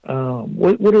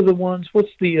 What are the ones?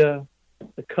 What's the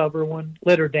cover one?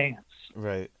 Let Her Dance.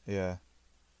 Right. Yeah.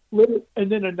 And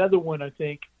then another one, I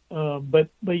think. But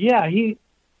yeah, he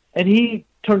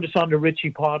turned us on to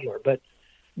Richie Podler. But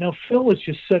no, Phil was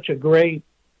just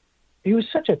he was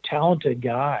such a talented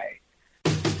guy.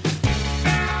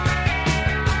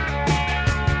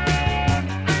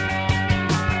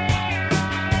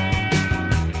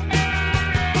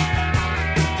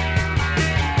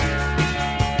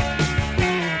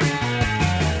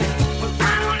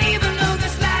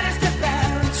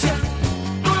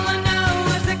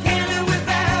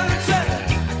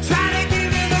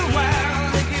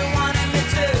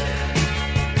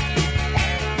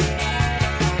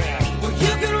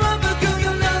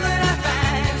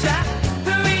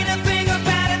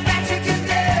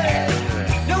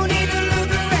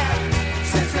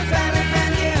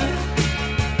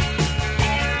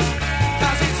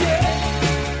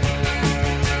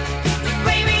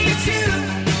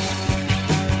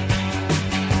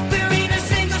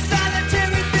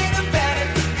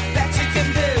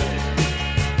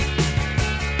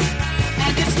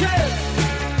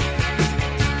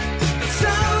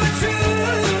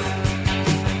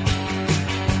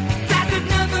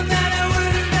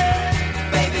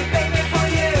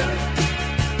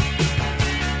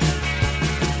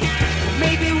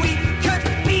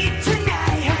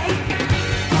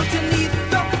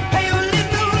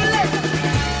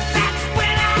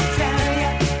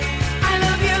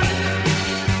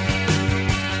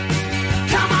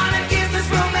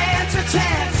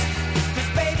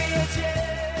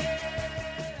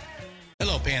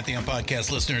 Podcast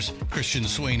listeners, Christian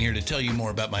Swain here to tell you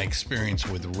more about my experience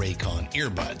with Raycon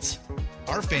earbuds.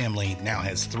 Our family now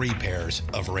has 3 pairs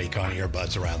of Raycon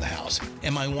earbuds around the house,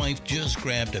 and my wife just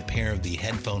grabbed a pair of the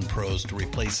Headphone Pros to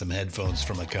replace some headphones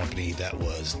from a company that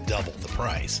was double the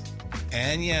price.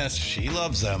 And yes, she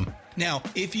loves them. Now,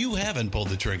 if you haven't pulled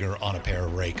the trigger on a pair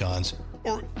of Raycons,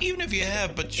 or even if you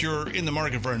have but you're in the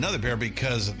market for another pair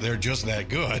because they're just that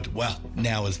good, well,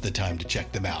 now is the time to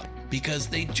check them out, because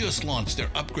they just launched their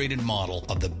upgraded model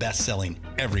of the best-selling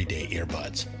everyday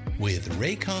earbuds. With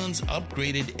Raycon's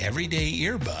upgraded everyday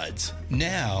earbuds,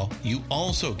 now you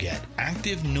also get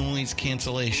active noise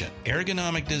cancellation,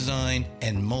 ergonomic design,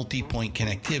 and multi-point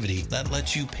connectivity that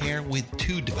lets you pair with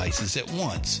 2 devices at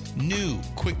once. New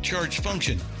quick charge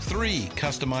function, 3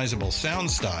 customizable sound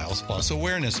styles, plus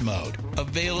awareness mode.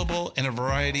 Available in a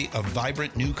variety of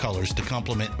vibrant new colors to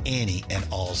complement any and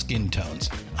all skin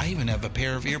tones. I even have a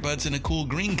pair of earbuds in a cool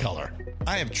green color.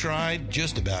 I have tried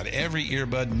just about every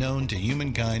earbud known to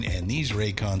humankind, and these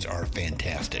Raycons are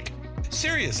fantastic.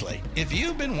 Seriously, if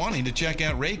you've been wanting to check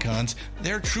out Raycons,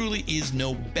 there truly is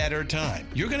no better time.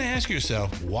 You're going to ask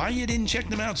yourself why you didn't check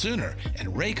them out sooner, and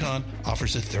Raycon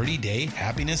offers a 30-day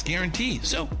happiness guarantee.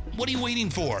 So what are you waiting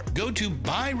for? Go to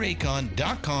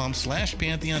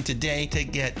buyraycon.com/Pantheon today to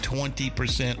get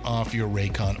 20% off your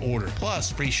Raycon order,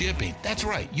 plus free shipping. That's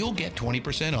right, you'll get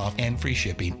 20% off and free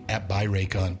shipping at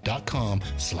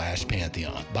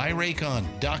buyraycon.com/Pantheon.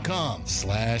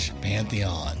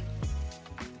 buyraycon.com/Pantheon.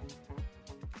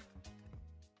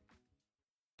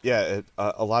 Yeah,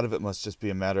 a lot of it must just be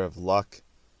a matter of luck,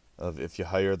 of if you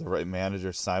hire the right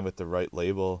manager, sign with the right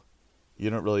label.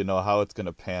 You don't really know how it's going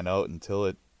to pan out until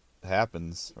it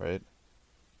happens, right?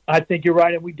 I think you're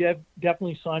right, and we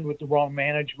definitely signed with the wrong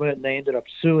management, and they ended up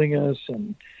suing us,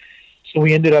 and so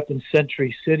we ended up in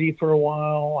Century City for a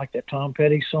while, like that Tom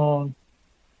Petty song,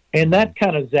 and that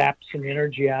kind of zapped some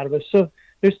energy out of us. So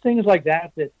there's things like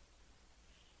that,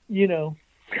 you know,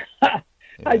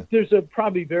 there's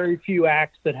probably very few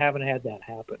acts that haven't had that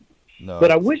happen. No,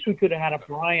 but I wish we could have had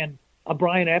a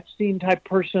Brian Epstein type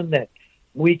person that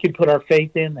we could put our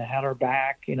faith in, that had our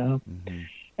back, you know. Mm-hmm.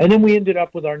 And then we ended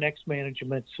up with our next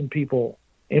management, some people,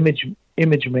 image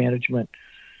management,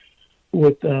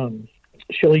 with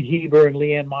Shelley Heber and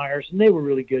Leanne Myers, and they were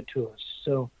really good to us.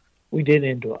 So we did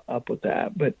end up with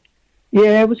that. But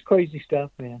yeah, it was crazy stuff,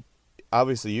 man.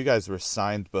 Obviously, you guys were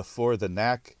signed before the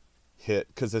Knack hit,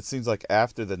 because it seems like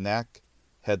after the Knack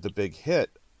had the big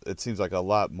hit, it seems like a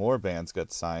lot more bands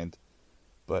got signed.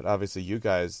 But obviously, you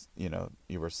guys, you know,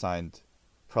 you were signed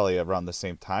probably around the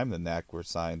same time the Knack were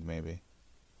signed, maybe.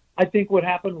 I think what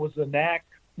happened was the Knack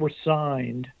were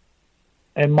signed,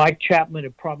 and Mike Chapman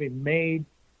had probably made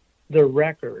the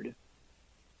record,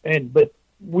 but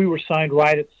we were signed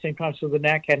right at the same time, so the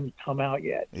Knack hadn't come out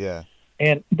yet. Yeah.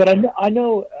 But I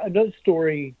know another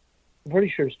story, I'm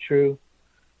pretty sure it's true,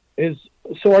 is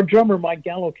so our drummer Mike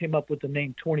Gallo came up with the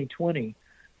name 2020,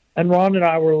 and Ron and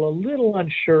I were a little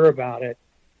unsure about it,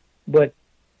 but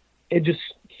it just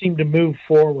seemed to move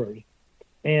forward.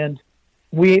 And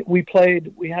we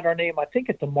had our name, I think,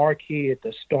 at the Marquee at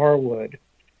the Starwood,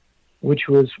 which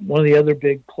was one of the other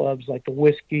big clubs like the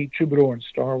Whiskey, Troubadour, and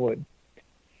Starwood.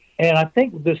 And I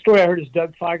think the story I heard is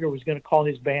Doug Feiger was going to call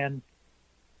his band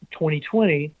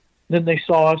 2020. Then they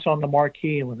saw us on the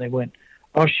Marquee, and when they went,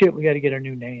 oh shit, we got to get a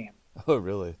new name. Oh,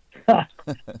 really?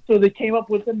 So they came up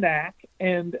with the Knack,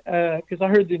 and because I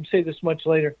heard them say this much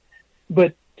later.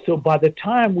 But so by the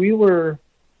time we were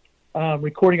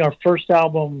recording our first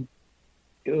album,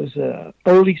 it was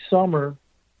early summer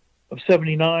of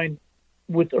 '79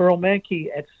 with Earl Mankey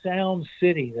at Sound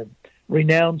City, the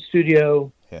renowned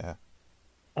studio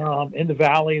in the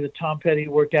Valley that Tom Petty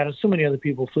worked at, and so many other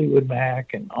people, Fleetwood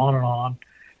Mac, and on and on.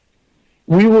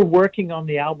 We were working on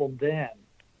the album then,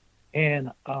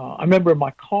 and I remember in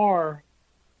my car,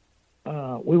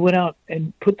 we went out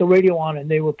and put the radio on, and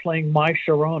they were playing My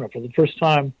Sharona for the first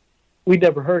time. We'd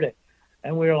never heard it,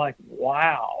 and we were like,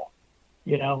 wow,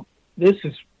 you know, this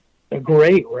is a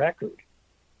great record.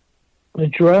 The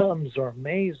drums are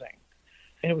amazing.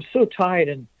 And it was so tight.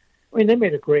 And I mean, they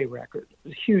made a great record. It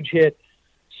was a huge hit.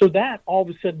 So that all of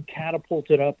a sudden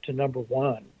catapulted up to number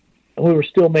one. And we were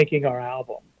still making our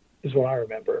album, is what I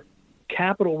remember.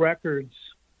 Capitol Records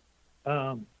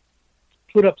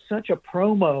put up such a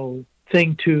promo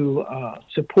thing to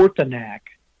support the Knack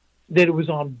that it was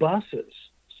on buses.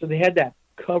 So they had that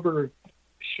cover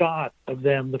shot of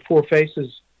them, the four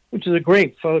faces, which is a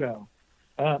great photo.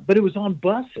 But it was on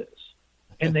buses.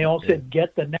 And they all said,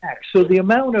 get the Knack. So the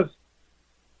amount of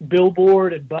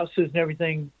billboard and buses and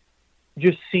everything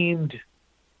just seemed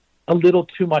a little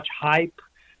too much hype.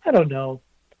 I don't know.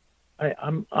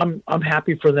 I'm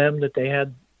happy for them that they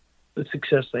had the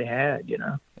success they had, you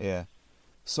know? Yeah.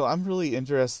 So I'm really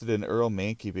interested in Earl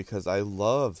Mankey because I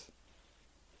love,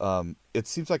 it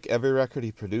seems like every record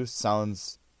he produced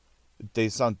they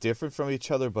sound different from each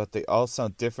other, but they all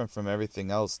sound different from everything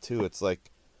else too. It's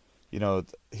like, you know,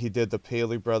 he did the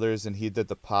Paley Brothers and he did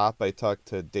the Pop. I talked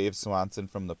to Dave Swanson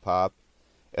from the Pop,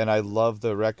 and I love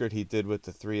the record he did with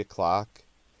the 3 O'Clock,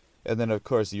 and then of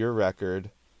course your record.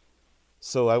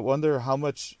 So I wonder how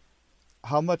much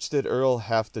did Earl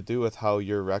have to do with how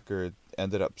your record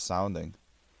ended up sounding?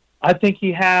 I think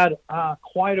he had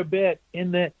quite a bit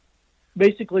in that.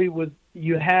 Basically, we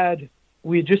had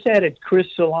just added Chris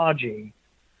Szilagyi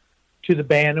to the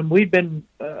band, and we'd been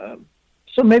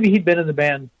so maybe he'd been in the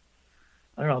band,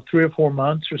 I don't know, 3 or 4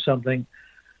 months or something.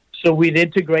 So we'd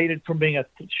integrated from being a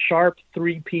sharp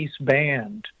 3-piece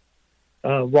band,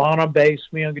 Ron on bass,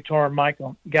 me on guitar, and Mike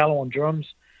Gallo on drums,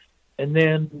 and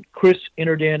then Chris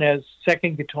entered in as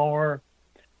second guitar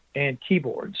and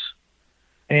keyboards.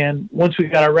 And once we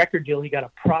got our record deal, he got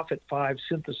a Prophet 5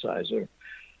 synthesizer.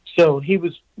 So he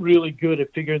was really good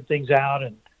at figuring things out,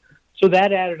 and so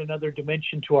that added another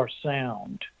dimension to our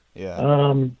sound.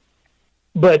 Yeah.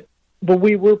 But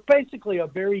we were basically a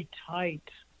very tight.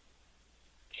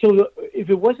 So if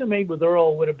it wasn't made with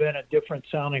Earl, it would have been a different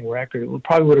sounding record. It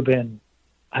probably would have been,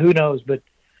 who knows, but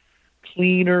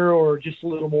cleaner or just a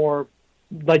little more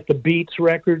like the Beats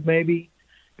record maybe,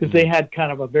 because they had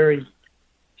kind of a very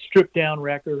stripped down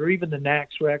record, or even the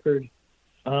Knack's record.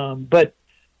 But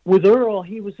with Earl,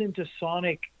 he was into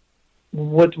sonic,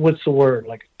 what's the word,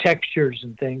 like textures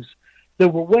and things that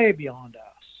were way beyond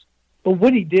us. But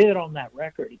what he did on that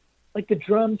record, like the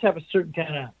drums have a certain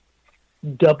kind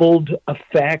of doubled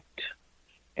effect,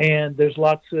 and there's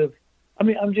lots of, I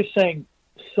mean, I'm just saying,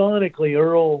 sonically,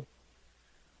 Earl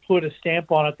put a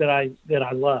stamp on it that I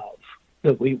love,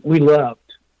 that we loved.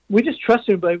 We just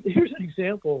trusted him. But here's an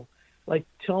example, like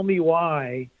Tell Me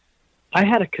Why. I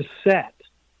had a cassette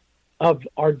of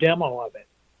our demo of it,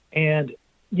 and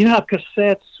you know how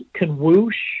cassettes can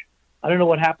whoosh? I don't know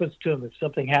what happens to them. If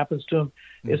something happens to them,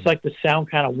 it's like the sound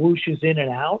kind of whooshes in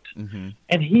and out. Mm-hmm.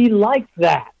 And he liked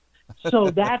that. So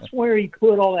that's where he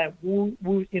put all that,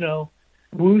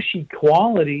 whooshy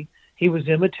quality. He was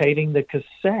imitating the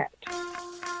cassette.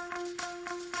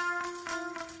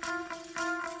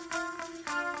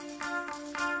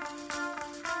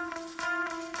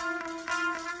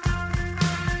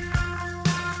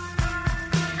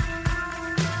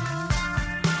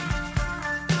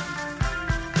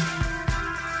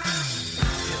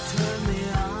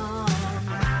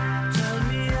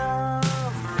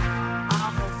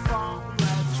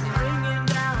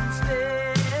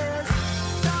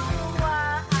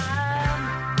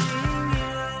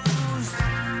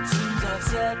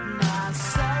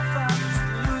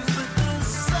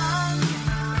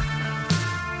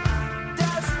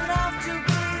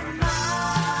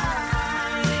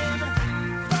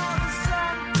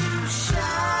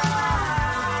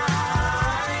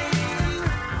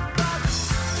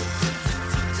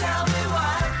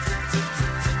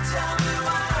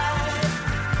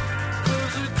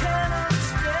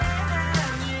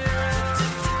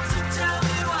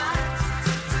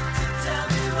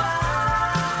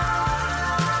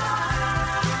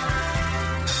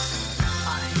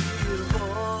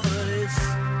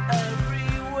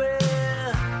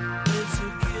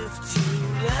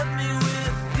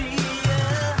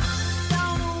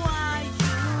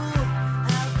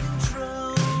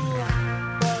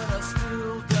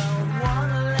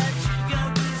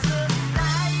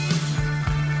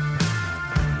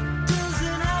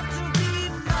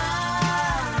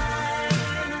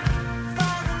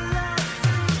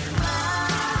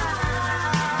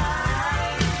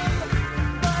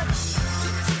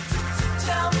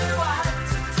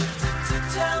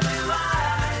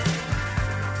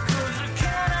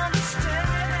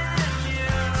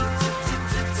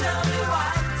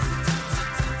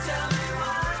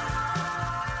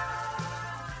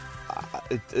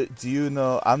 Do you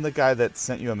know, I'm the guy that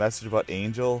sent you a message about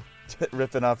Angel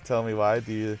ripping off Tell Me Why.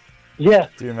 Do you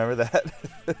remember that?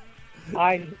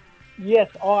 Yes.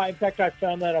 Oh, in fact, I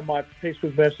found that on my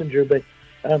Facebook Messenger, but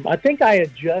I think I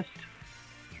had just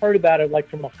heard about it, like,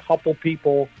 from a couple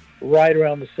people right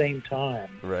around the same time.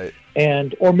 Right.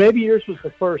 Or maybe yours was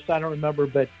the first, I don't remember,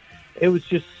 but it was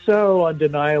just so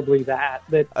undeniably that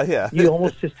you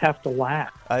almost just have to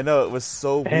laugh. I know, it was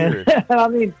so weird. I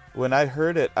mean, when I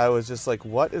heard it, I was just like,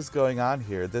 what is going on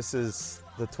here? This is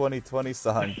the 2020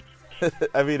 song.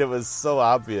 I mean, it was so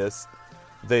obvious.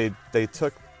 They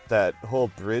took that whole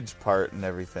bridge part and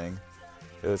everything.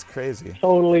 It was crazy.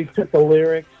 Totally took the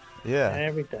lyrics and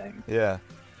everything. Yeah.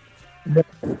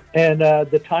 And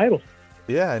the title.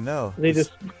 Yeah, I know. They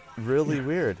just... really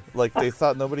weird. Like, they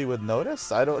thought nobody would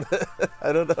notice? I don't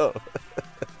know.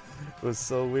 It was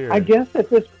so weird. I guess at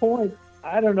this point,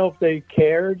 I don't know if they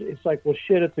cared. It's like, well,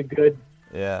 shit, it's a good,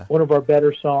 one of our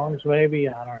better songs, maybe.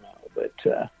 I don't know. But,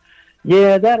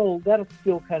 that'll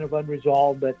still kind of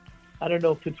unresolved, but I don't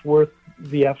know if it's worth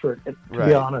the effort, to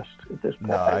be honest, at this point.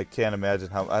 No, I can't imagine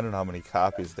I don't know how many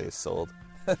copies they sold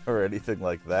or anything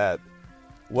like that.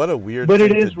 What a weird thing to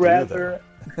do. But it is rather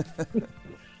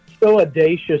so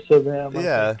audacious of them,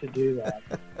 I think, to do that.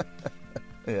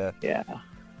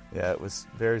 Yeah, it was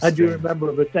very strange. I do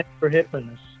remember, but thanks for hitting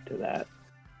us to that.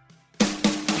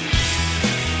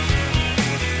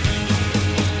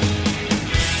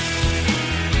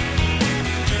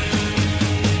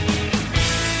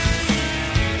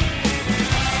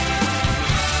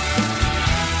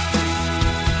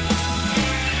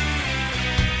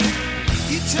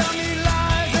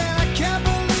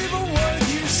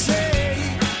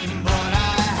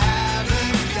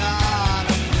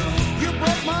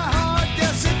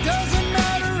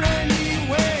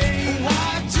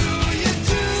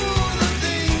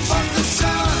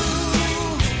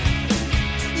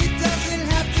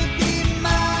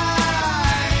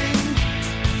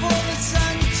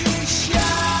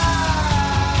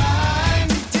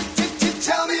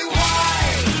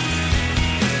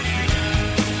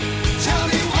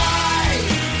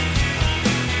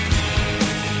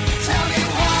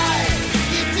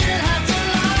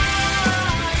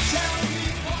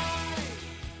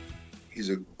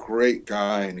 Great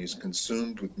guy, and he's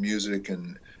consumed with music,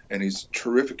 and he's a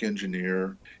terrific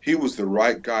engineer. He was the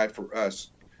right guy for us.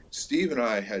 Steve and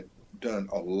I had done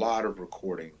a lot of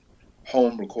recording,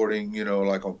 home recording, you know,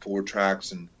 like on 4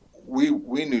 tracks, and we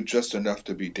knew just enough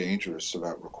to be dangerous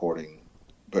about recording,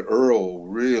 but Earl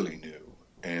really knew,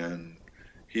 and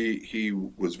he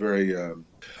was very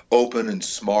open and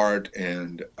smart,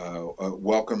 and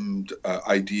welcomed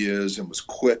ideas, and was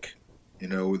quick. You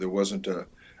know, there wasn't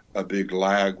a big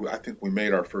lag. I think we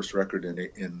made our first record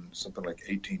in something like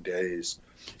 18 days.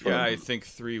 Yeah, I think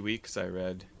 3 weeks I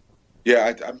read.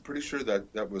 Yeah, I'm pretty sure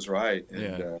that was right.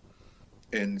 And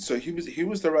and so he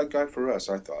was the right guy for us,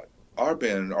 I thought. Our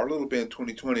band, our little band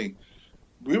 2020,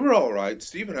 we were all right.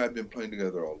 Steve and I had been playing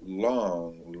together a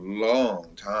long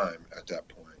time at that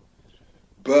point.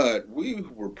 But we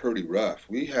were pretty rough.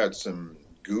 We had some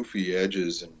goofy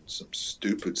edges and some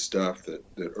stupid stuff that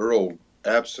Earl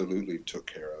absolutely took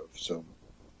care of. So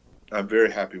I'm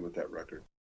very happy with that record.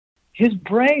 His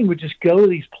brain would just go to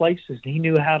these places, and he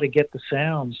knew how to get the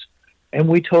sounds, and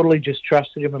we totally just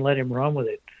trusted him and let him run with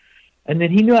it. And then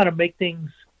he knew how to make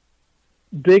things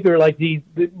bigger, like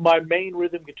my main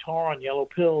rhythm guitar on Yellow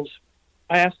Pills.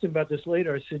 I asked him about this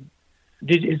later. I said,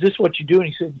 is this what you do? And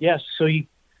he said, yes. So he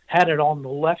had it on the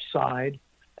left side,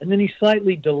 and then he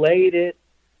slightly delayed it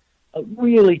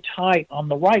really tight on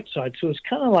the right side. So it's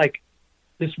kind of like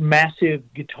this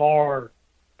massive guitar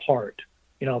part,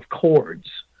 you know, of chords.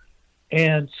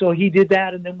 And so he did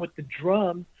that, and then with the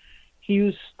drum,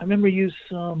 I remember he used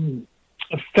some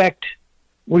effect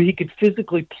where he could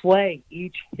physically play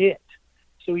each hit.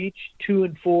 So each 2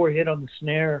 and 4 hit on the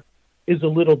snare is a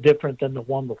little different than the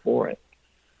one before it.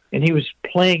 And he was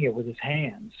playing it with his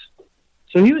hands.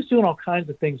 So he was doing all kinds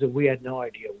of things that we had no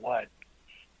idea what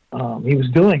he was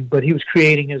doing, but he was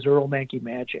creating his Earl Mankey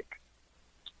magic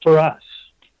for us.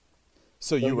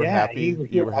 So you were happy?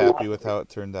 You were happy with how it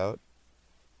turned out?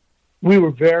 We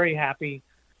were very happy,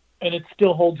 and it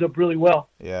still holds up really well.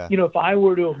 Yeah. You know, if I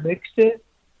were to have mixed it,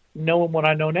 knowing what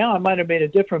I know now, I might have made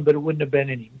it different, but it wouldn't have been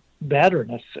any better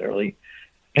necessarily.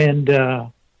 And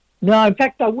no, in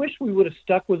fact, I wish we would have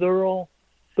stuck with Earl,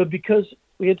 but because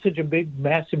we had such a big,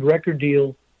 massive record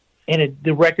deal, and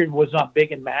the record was not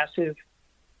big and massive,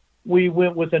 we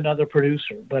went with another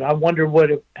producer. But I wonder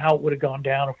how it would have gone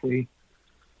down if we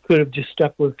could have just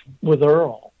stuck with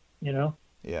Earl, you know?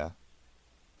 Yeah.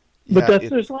 But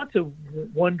there's lots of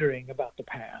wondering about the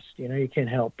past. You know, you can't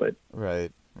help but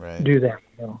do that.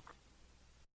 You know?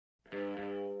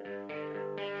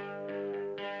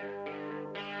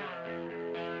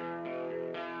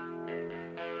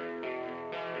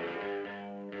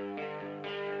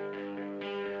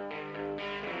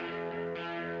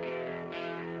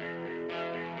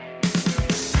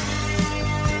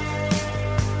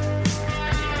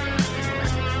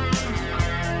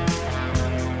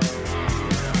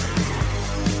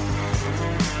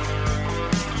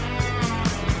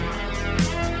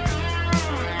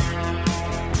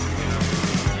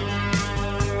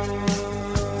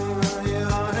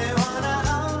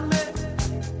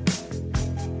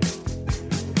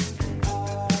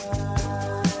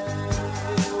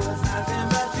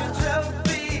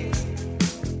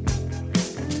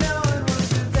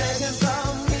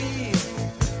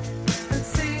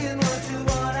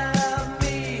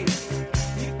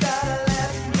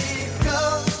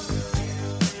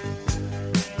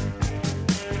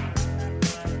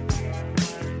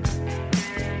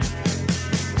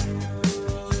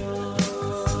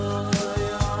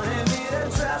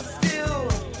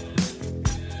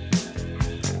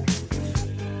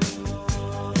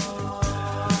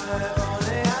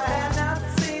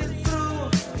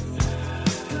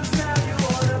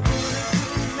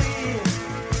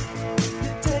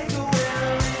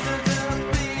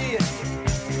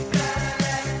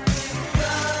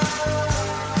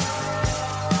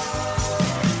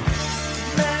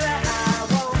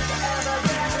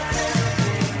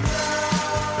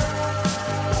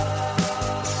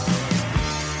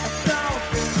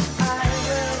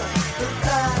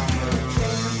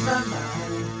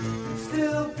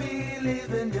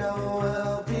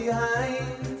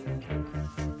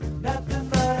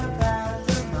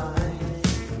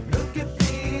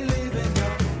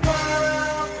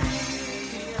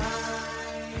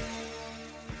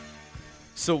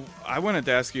 So I wanted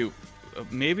to ask you,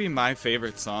 maybe my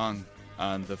favorite song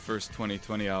on the first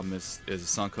 2020 album is a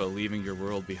song called Leaving Your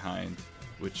World Behind,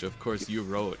 which of course you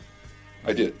wrote.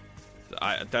 I did.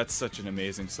 That's such an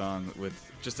amazing song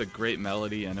with just a great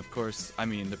melody, and of course, I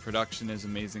mean, the production is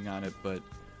amazing on it, but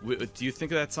do you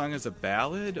think of that song as a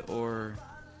ballad, or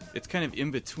it's kind of in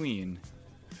between?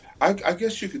 I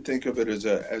guess you could think of it as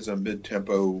a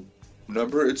mid-tempo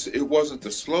number. It wasn't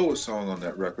the slowest song on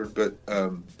that record, but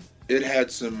it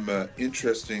had some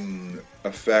interesting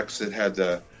effects. It had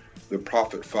the the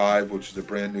Prophet 5, which is a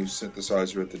brand new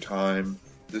synthesizer at the time,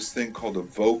 this thing called a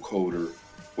vocoder,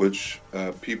 which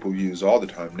people use all the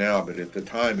time now, but at the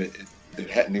time it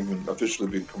hadn't even officially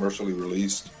been commercially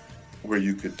released, where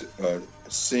you could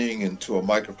sing into a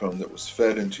microphone that was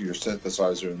fed into your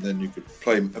synthesizer, and then you could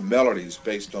play melodies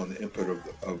based on the input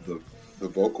of the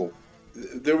vocal.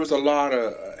 There was a lot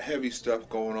of heavy stuff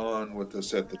going on with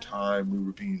us at the time. We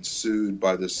were being sued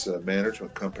by this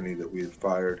management company that we had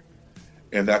fired,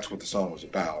 and that's what the song was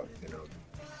about, you know.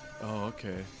 Oh,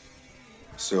 okay.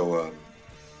 So,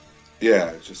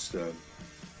 yeah, it's just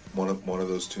one of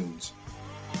those tunes.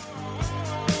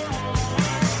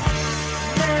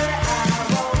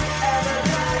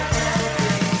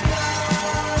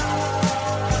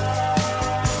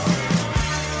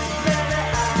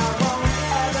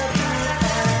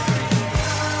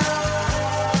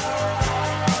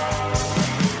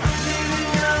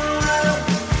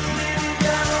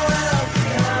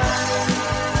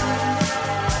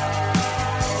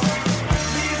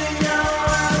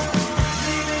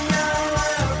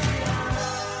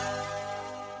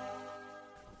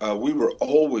 We were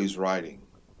always writing,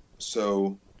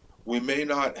 so we may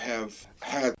not have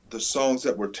had the songs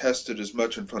that were tested as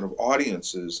much in front of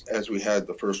audiences as we had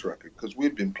the first record, because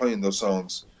we'd been playing those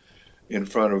songs in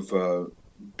front of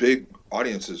big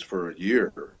audiences for a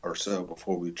year or so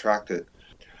before we tracked it.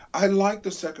 I like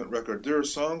the second record. There are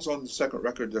songs on the second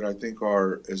record that I think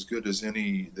are as good as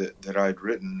any that I'd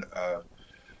written.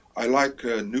 I like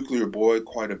Nuclear Boy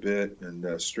quite a bit,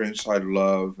 and Strange Side of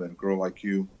Love, and Girl Like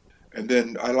You. And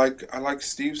then I like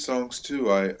Steve's songs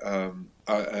too. I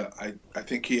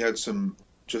think he had some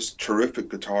just terrific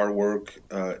guitar work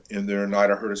in there.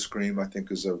 Night I Heard a Scream, I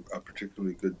think, is a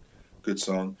particularly good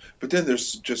song. But then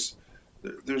there's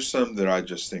some that I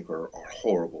just think are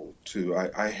horrible too.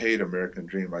 I hate American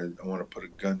Dream. I want to put a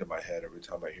gun to my head every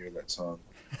time I hear that song.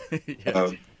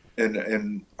 Yeah.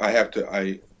 And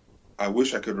I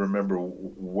wish I could remember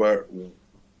where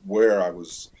I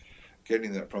was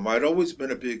getting that from. I'd always been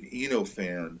a big Eno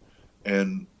fan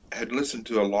and had listened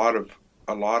to a lot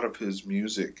of his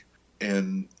music,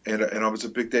 and I was a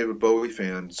big David Bowie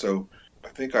fan, so I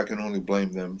think I can only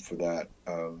blame them for that.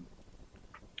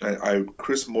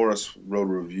 Chris Morris wrote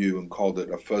a review and called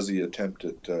it a fuzzy attempt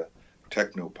at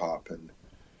techno pop, and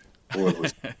boy,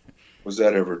 was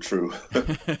that ever true.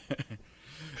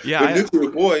 Yeah, but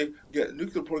Nuclear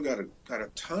Boy got a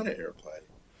ton of airplay.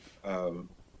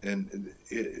 And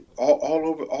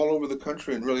all over the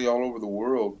country, and really all over the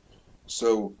world.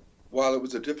 So while it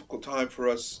was a difficult time for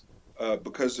us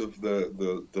because of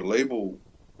the label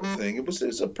thing, it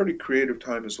was a pretty creative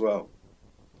time as well.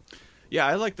 Yeah,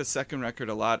 I like the second record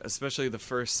a lot, especially the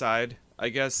first side, I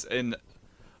guess. And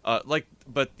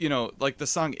but you know, like the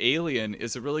song "Alien"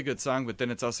 is a really good song, but then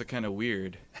it's also kind of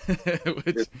weird.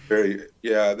 It's very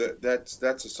that's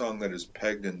a song that is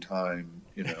pegged in time,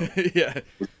 you know. Yeah.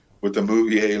 With the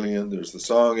movie Alien, there's the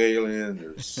song Alien,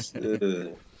 there's...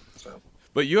 so.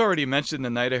 But you already mentioned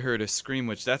The Night I Heard a Scream,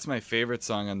 which that's my favorite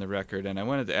song on the record, and I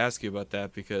wanted to ask you about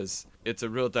that because it's a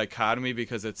real dichotomy,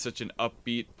 because it's such an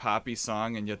upbeat, poppy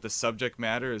song, and yet the subject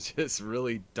matter is just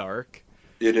really dark.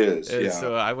 It is, and yeah.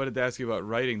 So I wanted to ask you about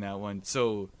writing that one.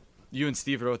 So you and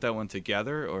Steve wrote that one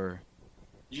together, or?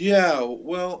 Yeah,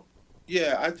 well,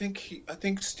 yeah, I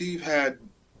think Steve had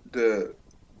the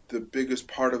biggest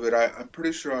part of it. I'm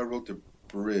pretty sure I wrote the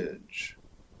bridge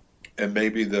and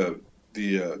maybe the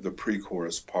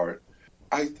pre-chorus part.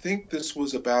 I think this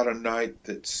was about a night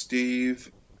that Steve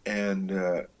and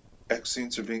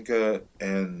Exene Cervenka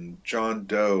and John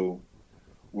Doe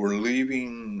were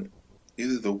leaving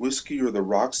either the Whiskey or the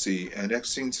Roxy, and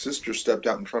Exene's sister stepped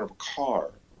out in front of a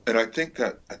car. And I think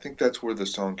that's where the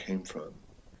song came from.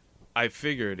 I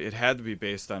figured it had to be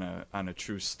based on a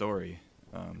true story.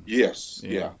 Yes,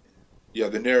 yeah.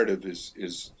 The narrative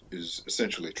is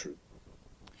essentially true.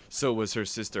 So was her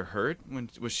sister hurt when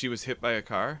she was hit by a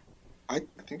car? I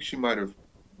think she might have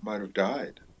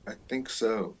died. I think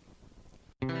so.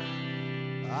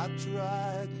 I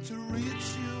tried to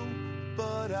reach you,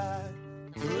 but I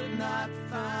could not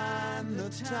find the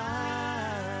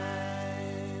time.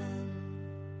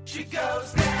 She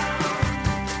goes down.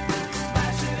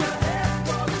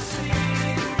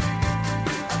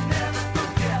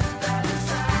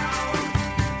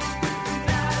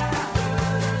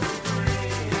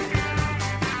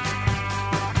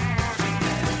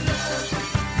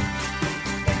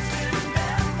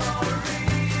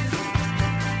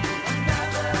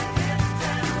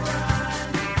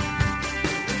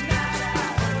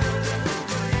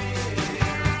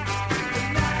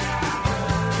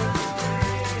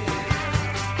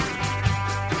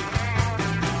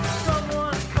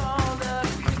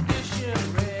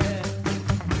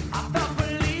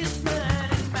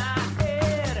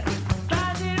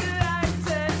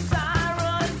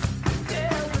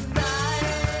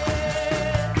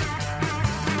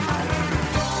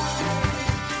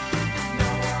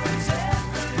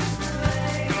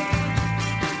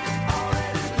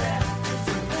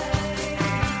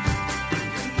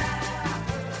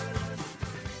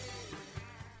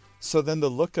 So then the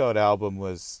Lookout album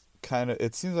was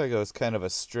it seems like it was kind of a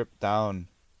stripped down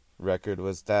record.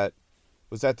 Was that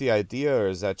the idea, or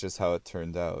is that just how it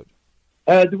turned out?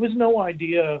 There was no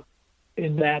idea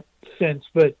in that sense,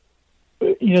 but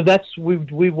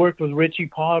we worked with Richie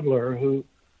Podler, who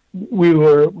we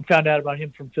found out about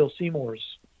him from Phil Seymour's,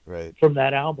 right, from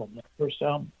that album, that first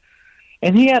album,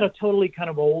 and he had a totally kind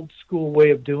of old school way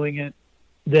of doing it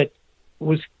that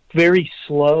was very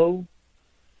slow.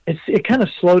 It kind of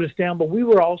slowed us down, but we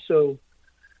were also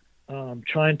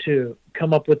trying to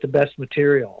come up with the best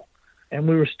material, and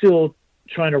we were still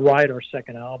trying to write our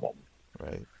second album.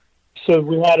 Right. So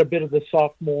we had a bit of the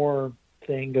sophomore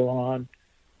thing going on.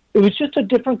 It was just a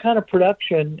different kind of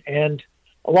production, and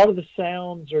a lot of the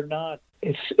sounds are not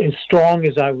as strong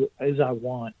as I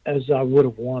would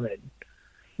have wanted.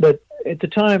 But at the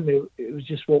time, it was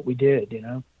just what we did,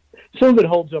 Some of it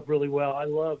holds up really well. I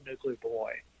love Nuclear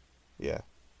Boy. Yeah.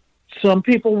 Some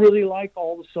people really like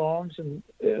all the songs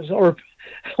or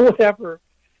whatever.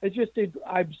 I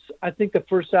think the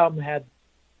first album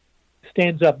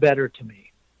stands up better to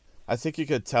me. I think you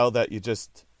could tell that you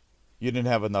didn't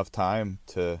have enough time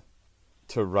to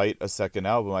write a second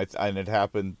album. And it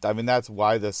happened. I mean, that's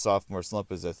why the sophomore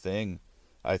slump is a thing,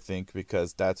 I think,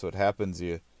 because that's what happens.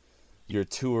 You're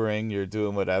touring, you're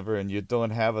doing whatever, and you don't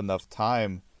have enough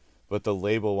time, but the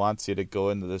label wants you to go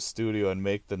into the studio and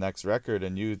make the next record,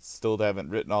 and you still haven't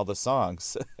written all the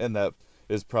songs. And that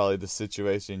is probably the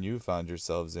situation you found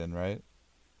yourselves in, right?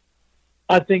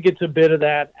 I think it's a bit of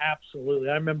that, absolutely.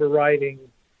 I remember writing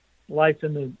Life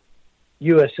in the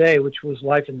USA, which was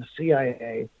Life in the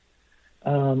CIA,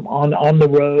 on the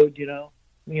road,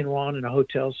 me and Ron in a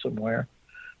hotel somewhere.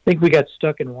 I think we got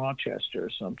stuck in Rochester or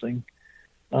something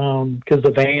because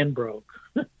the van broke.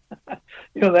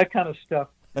 That kind of stuff.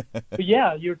 But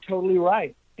yeah, you're totally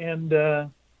right. And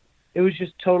it was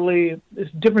just totally a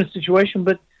different situation.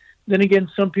 But then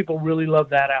again, some people really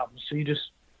love that album. So you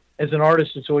just, as an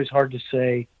artist, it's always hard to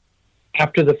say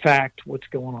after the fact what's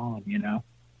going on,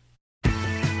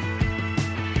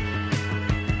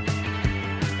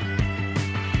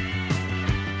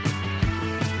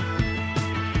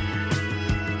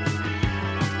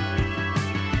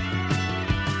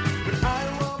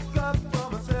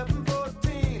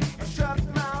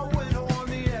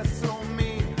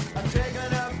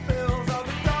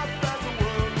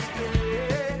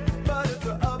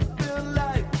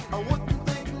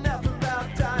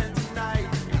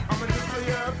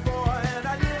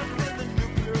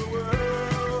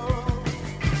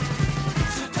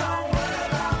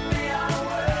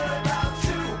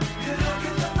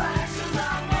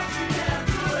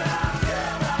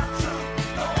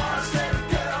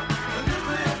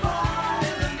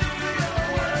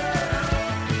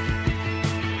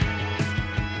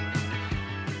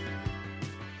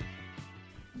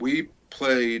 We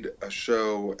played a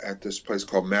show at this place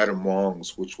called Madame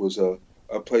Wong's, which was a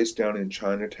place down in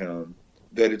Chinatown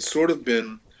that had sort of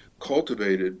been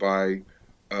cultivated by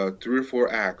 3 or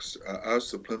 4 acts, us,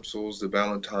 the Plimsolls, the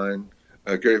Valentine,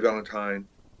 Gary Valentine,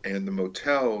 and the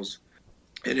Motels,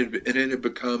 and it had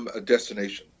become a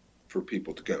destination for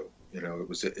people to go. It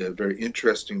was a very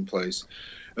interesting place.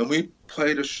 And we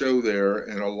played a show there,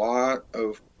 and a lot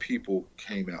of people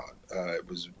came out. It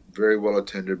was very well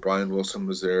attended. Brian Wilson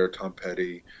was there, Tom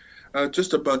Petty,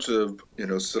 just a bunch of,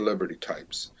 celebrity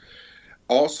types.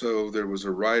 Also, there was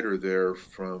a writer there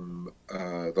from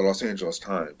the Los Angeles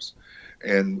Times,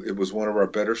 and it was one of our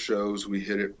better shows. We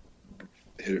hit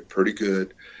it pretty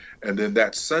good. And then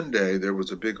that Sunday, there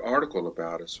was a big article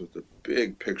about us with a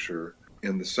big picture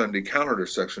in the Sunday calendar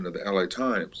section of the LA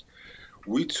Times.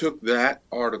 We took that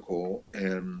article,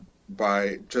 and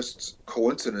by just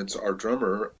coincidence, our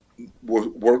drummer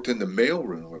worked in the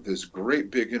mailroom of this great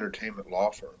big entertainment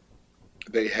law firm.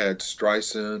 They had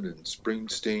Streisand and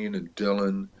Springsteen and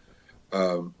Dylan,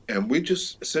 and we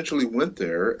just essentially went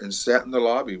there and sat in the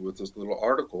lobby with this little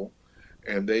article,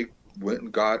 and they went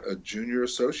and got a junior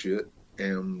associate,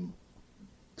 and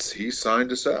he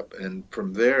signed us up. And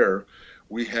from there,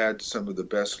 we had some of the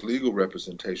best legal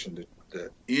representation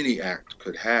that any act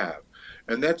could have.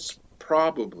 And that's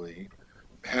probably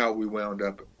how we wound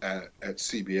up at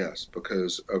CBS,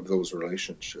 because of those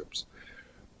relationships.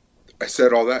 I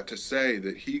said all that to say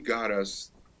that he got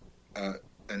us an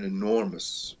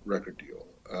enormous record deal.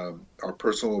 Our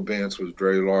personal advance was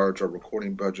very large. Our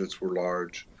recording budgets were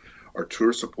large. Our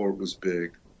tour support was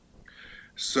big.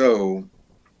 So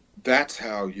that's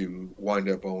how you wind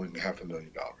up owing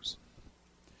 $500,000.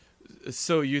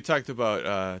 So you talked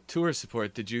about tour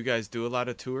support. Did you guys do a lot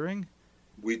of touring?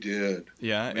 We did.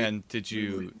 Yeah, and did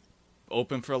you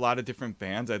open for a lot of different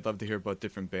bands? I'd love to hear about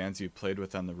different bands you played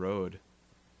with on the road.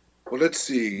 Well, let's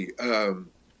see.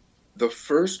 The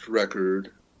first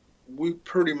record, we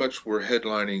pretty much were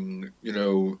headlining,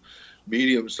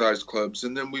 medium-sized clubs,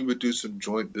 and then we would do some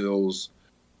joint bills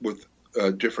with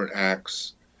different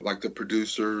acts, like the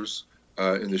Producers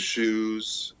in the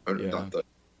Shoes, not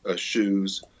the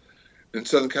Shoes. In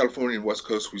Southern California and West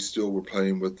Coast, we still were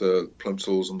playing with the Plum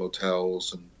Souls and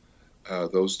Motels and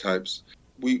those types.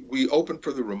 We opened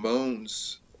for the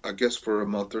Ramones, I guess, for a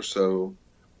month or so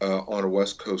on a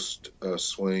West Coast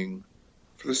swing.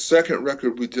 For the second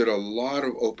record, we did a lot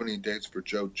of opening dates for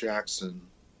Joe Jackson,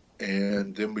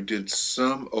 and then we did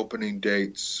some opening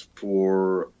dates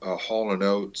for Hall &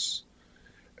 Oates,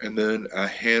 and then a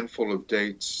handful of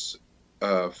dates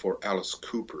for Alice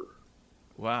Cooper.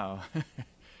 Wow.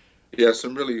 Yeah,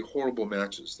 some really horrible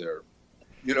matches there.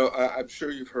 I'm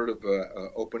sure you've heard of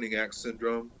opening act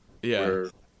syndrome, where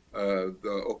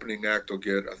the opening act will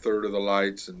get a third of the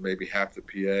lights and maybe half the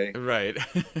PA. Right.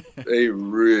 They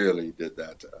really did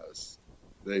that to us.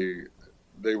 They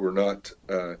were not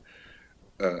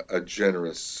a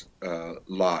generous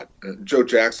lot. And Joe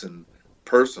Jackson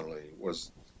personally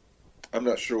was. I'm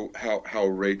not sure how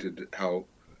rated how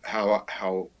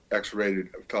X-rated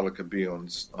a fella can be on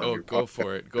your go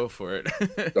podcast. Go for it.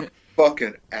 The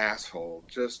fucking asshole,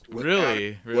 just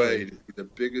really way to be the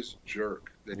biggest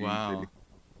jerk that he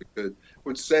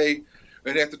would say.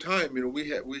 And at the time, we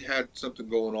had something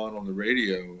going on the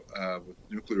radio with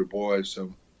Nuclear Boys,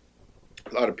 so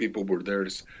a lot of people were there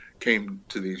came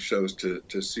to these shows to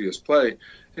see us play,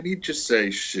 and he'd just say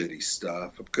shitty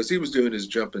stuff because he was doing his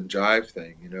jump and jive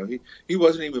thing. He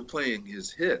wasn't even playing his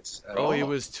hits at all. Oh, he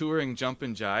was touring Jump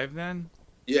and Jive then?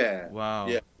 Yeah. Wow.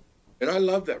 Yeah. And I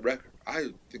love that record.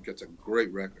 I think that's a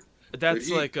great record. That's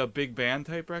like a big band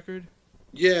type record?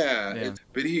 Yeah.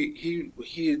 But he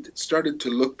had started to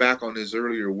look back on his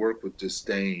earlier work with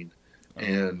disdain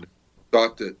and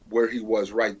thought that where he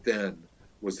was right then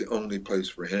was the only place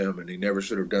for him, and he never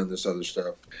should have done this other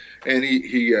stuff. And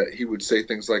he would say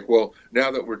things like, well,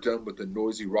 now that we're done with the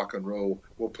noisy rock and roll,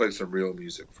 we'll play some real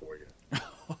music for you.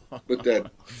 With that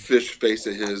fish face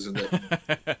of his and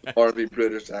that hardly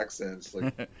British accent. It's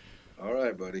like, all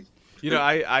right, buddy.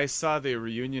 I saw the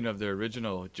reunion of the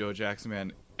original Joe Jackson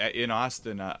Band in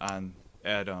Austin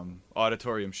at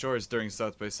Auditorium Shores during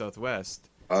South by Southwest.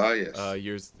 Ah, yes.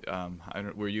 Years.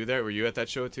 Were you there? Were you at that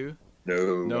show too?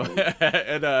 No.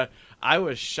 And I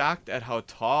was shocked at how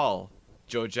tall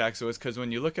Joe Jackson was, because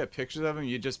when you look at pictures of him,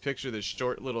 you just picture this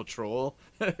short little troll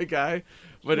guy,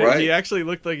 but he actually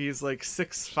looked like he's like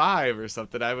 6'5" or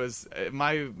something. I was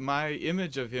my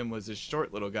image of him was this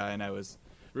short little guy, and I was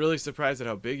really surprised at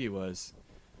how big he was.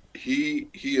 He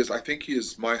is. I think he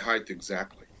is my height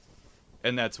exactly.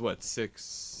 And that's what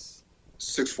 6'4".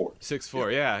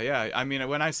 6'4". Yeah. I mean,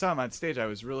 when I saw him on stage, I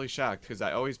was really shocked because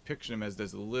I always pictured him as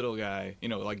this little guy,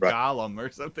 like Gollum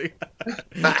or something.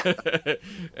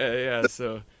 Yeah.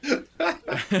 So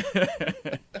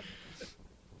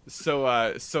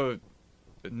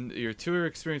your tour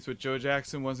experience with Joe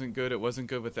Jackson wasn't good. It wasn't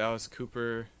good with Alice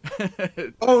Cooper.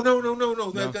 Oh no.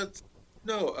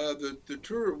 The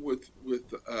tour with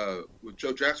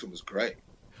Joe Jackson was great.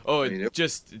 Oh,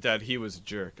 just that he was a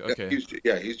jerk. Okay. He's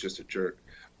just a jerk.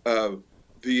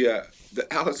 The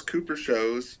Alice Cooper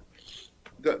shows,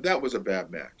 that was a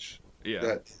bad match. Yeah.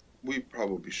 That we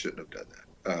probably shouldn't have done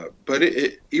that. But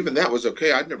even that was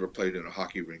okay. I'd never played in a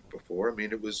hockey rink before. I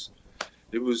mean, it was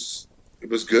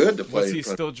good to play. Was he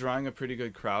still drawing a pretty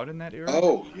good crowd in that era?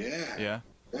 Oh yeah.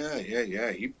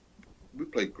 Yeah. We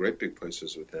played great big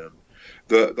places with him.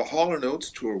 The Hall & Oates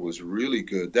tour was really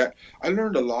good. That I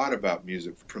learned a lot about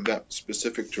music from that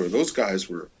specific tour. Those guys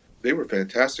were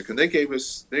fantastic, and they gave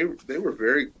us they were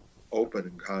very open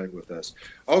and kind with us.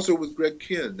 Also with Greg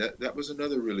Kihn, that was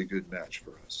another really good match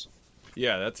for us.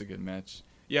 Yeah, that's a good match.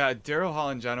 Yeah, Daryl Hall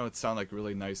and John Oates sound like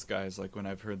really nice guys. Like when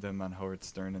I've heard them on Howard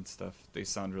Stern and stuff, they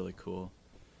sound really cool.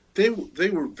 They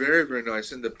were very, very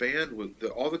nice, and the band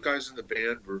all the guys in the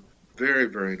band were very,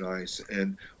 very nice.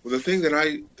 And the thing that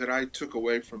I took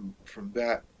away from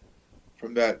that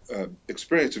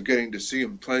experience of getting to see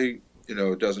them play,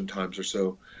 a dozen times or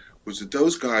so, was that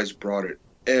those guys brought it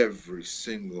every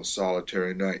single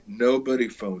solitary night. Nobody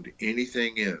phoned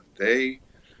anything in. They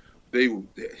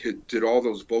did all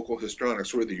those vocal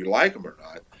histrionics, whether you like them or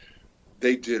not.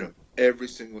 They did them every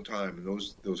single time, and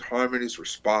those harmonies were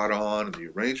spot on, and the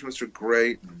arrangements are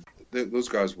great. And those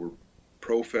guys were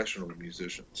professional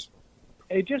musicians.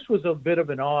 It just was a bit of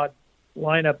an odd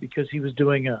lineup because he was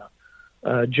doing a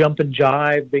Jump and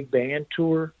Jive big band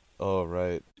tour. Oh,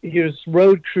 right. His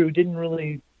road crew didn't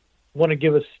really want to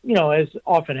give us, as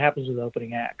often happens with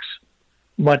opening acts,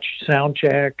 much sound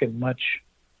check and much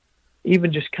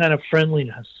even just kind of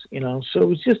friendliness, So it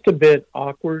was just a bit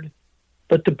awkward.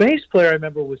 But the bass player, I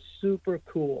remember, was super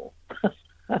cool.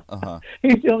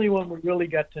 He's the only one we really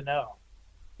got to know.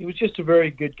 He was just a very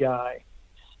good guy.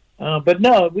 But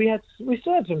no, we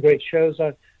still had some great shows.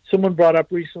 Someone brought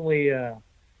up recently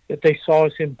that they saw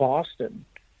us in Boston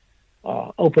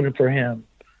opening for him.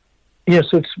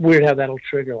 So it's weird how that'll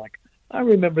trigger. Like, I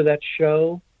remember that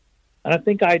show, and I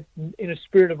think I, in a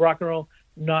spirit of rock and roll,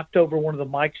 knocked over one of the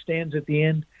mic stands at the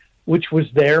end, which was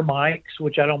their mics,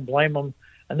 which I don't blame them.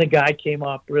 And the guy came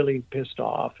up really pissed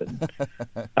off, and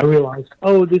I realized,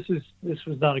 this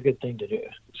was not a good thing to do.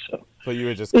 So, but you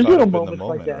were just caught up in the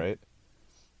moment, right?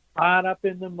 Caught up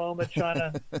in the moment, trying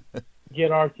to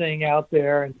get our thing out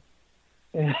there,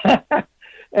 and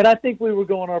I think we were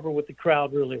going over with the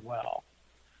crowd really well.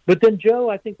 But then Joe,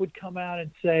 I think, would come out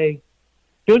and say,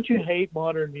 "Don't you hate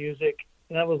modern music?"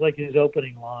 And that was like his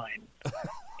opening line,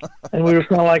 and we were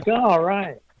kind of like, "Oh, all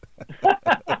right."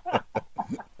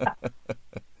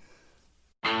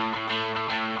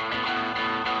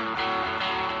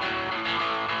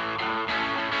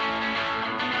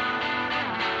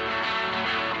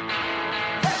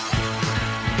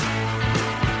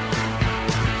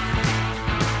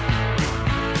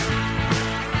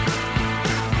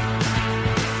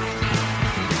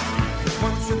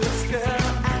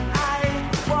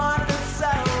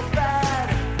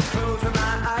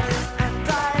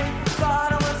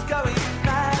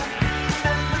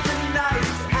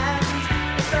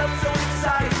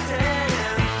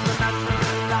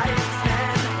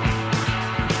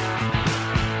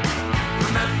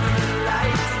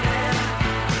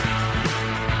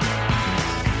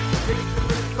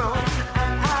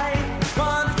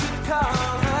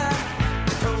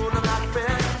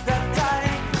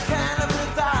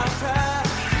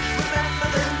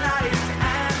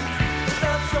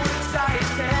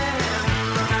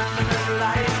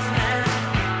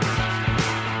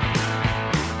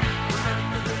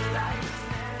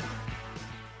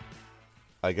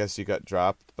 I guess you got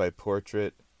dropped by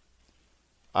Portrait.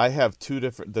 I have two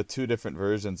different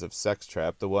versions of Sex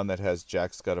Trap. The one that has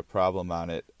Jack's Got a Problem on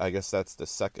it. I guess that's the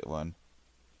second one.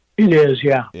 It is,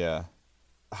 yeah. Yeah.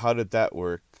 How did that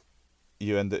work?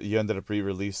 You ended up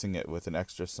re-releasing it with an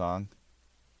extra song?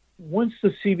 Once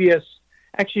the CBS,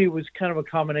 actually it was kind of a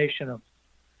combination of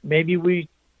maybe we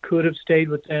could have stayed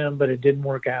with them, but it didn't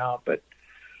work out. But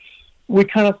we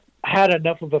kind of had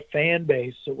enough of a fan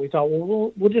base that we thought,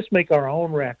 well, we'll just make our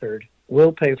own record.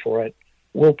 We'll pay for it.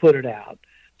 We'll put it out.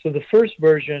 So the first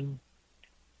version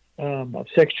of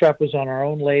Sex Trap was on our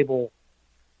own label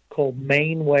called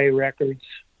Mainway Records,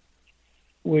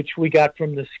 which we got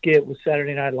from the skit with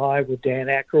Saturday Night Live with Dan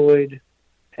Aykroyd.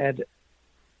 Had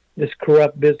this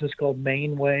corrupt business called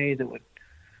Mainway that would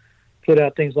put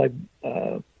out things like,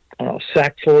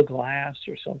 Sack Full of Glass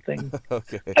or something.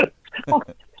 Okay.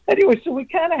 Anyway, so we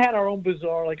kind of had our own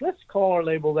bizarre, like, let's call our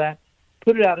label that,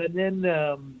 put it out, and then,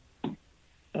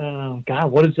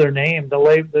 God, what is their name?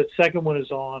 The second one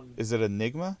is on... Is it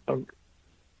Enigma?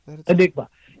 Enigma.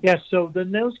 Yeah, so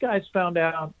then those guys found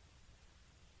out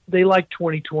they liked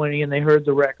 2020, and they heard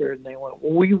the record, and they went,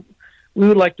 well, we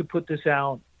would like to put this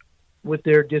out with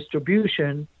their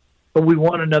distribution, but we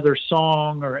want another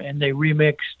song, and they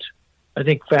remixed, I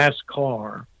think, Fast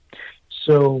Car.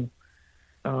 So...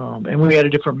 and we had a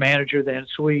different manager then,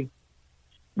 so we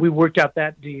worked out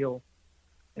that deal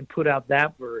and put out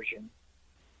that version,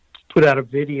 put out a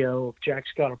video of Jack's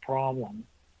Got a Problem.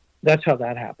 That's how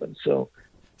that happened. So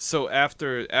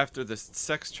after the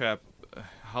Sex Trap,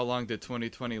 how long did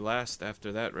 2020 last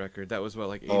after that record? That was what,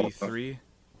 like 83?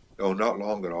 Oh, not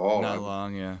long at all. Not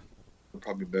long, yeah. I'll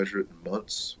probably measure it in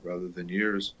months rather than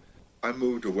years. I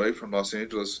moved away from Los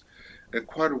Angeles, and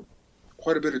quite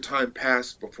a bit of time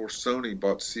passed before Sony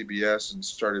bought CBS and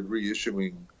started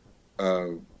reissuing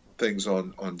things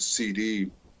on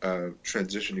CD,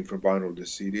 transitioning from vinyl to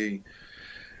CD.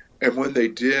 And when they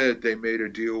did, they made a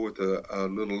deal with a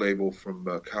little label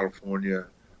from California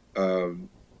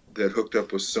that hooked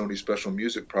up with Sony Special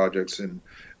Music Projects and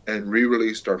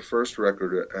re-released our first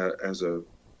record as a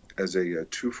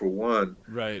 2-for-1.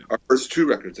 Right. Our first two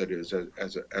records, that is,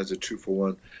 as a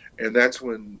 2-for-1, and that's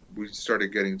when we started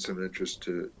getting some interest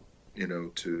to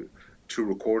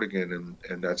record again,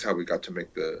 and that's how we got to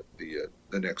make the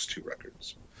next two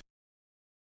records.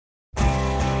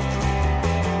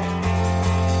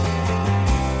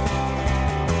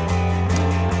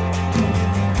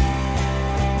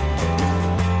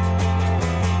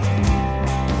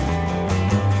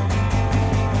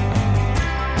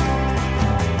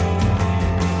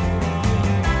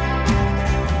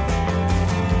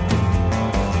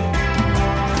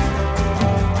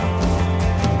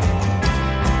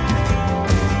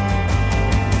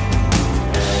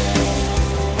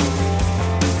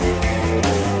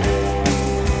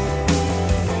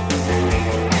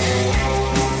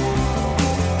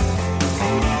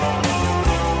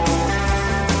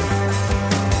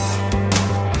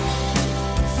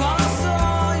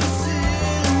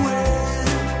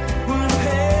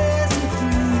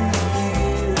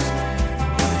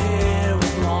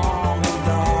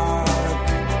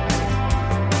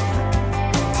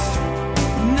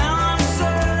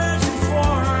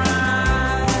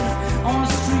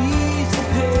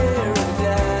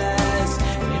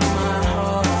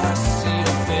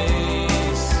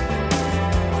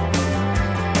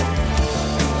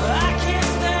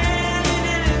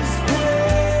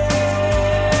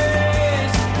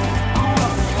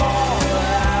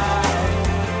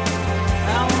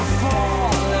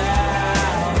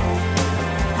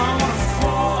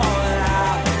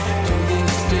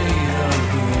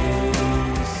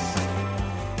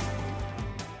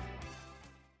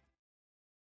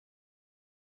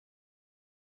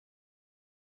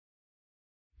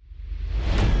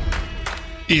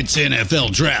 It's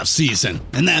NFL draft season,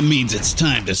 and that means it's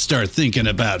time to start thinking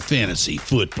about fantasy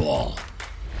football.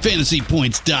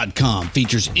 FantasyPoints.com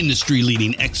features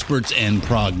industry-leading experts and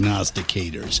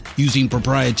prognosticators using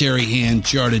proprietary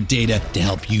hand-charted data to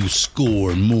help you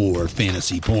score more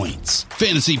fantasy points.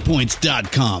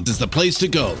 FantasyPoints.com is the place to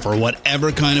go for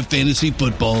whatever kind of fantasy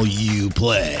football you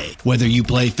play. Whether you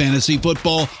play fantasy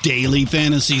football, daily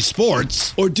fantasy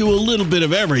sports, or do a little bit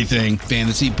of everything,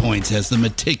 Fantasy Points has the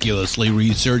meticulously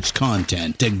researched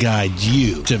content to guide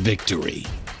you to victory.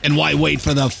 And why wait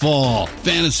for the fall?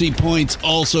 Fantasy Points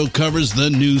also covers the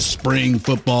new spring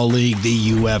football league,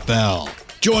 the UFL.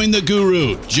 Join the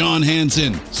guru, John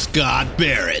Hansen, Scott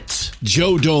Barrett,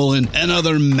 Joe Dolan, and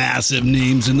other massive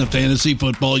names in the fantasy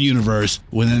football universe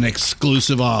with an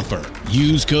exclusive offer.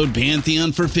 Use code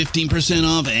Pantheon for 15%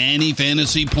 off any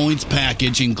Fantasy Points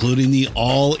package, including the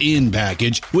all-in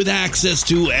package, with access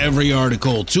to every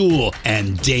article, tool,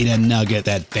 and data nugget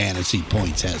that Fantasy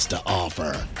Points has to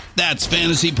offer. That's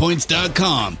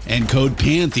FantasyPoints.com and code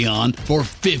Pantheon for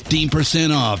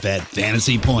 15% off at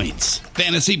Fantasy Points.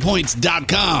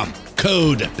 FantasyPoints.com,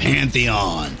 code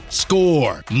Pantheon.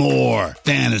 Score more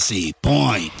fantasy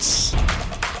points.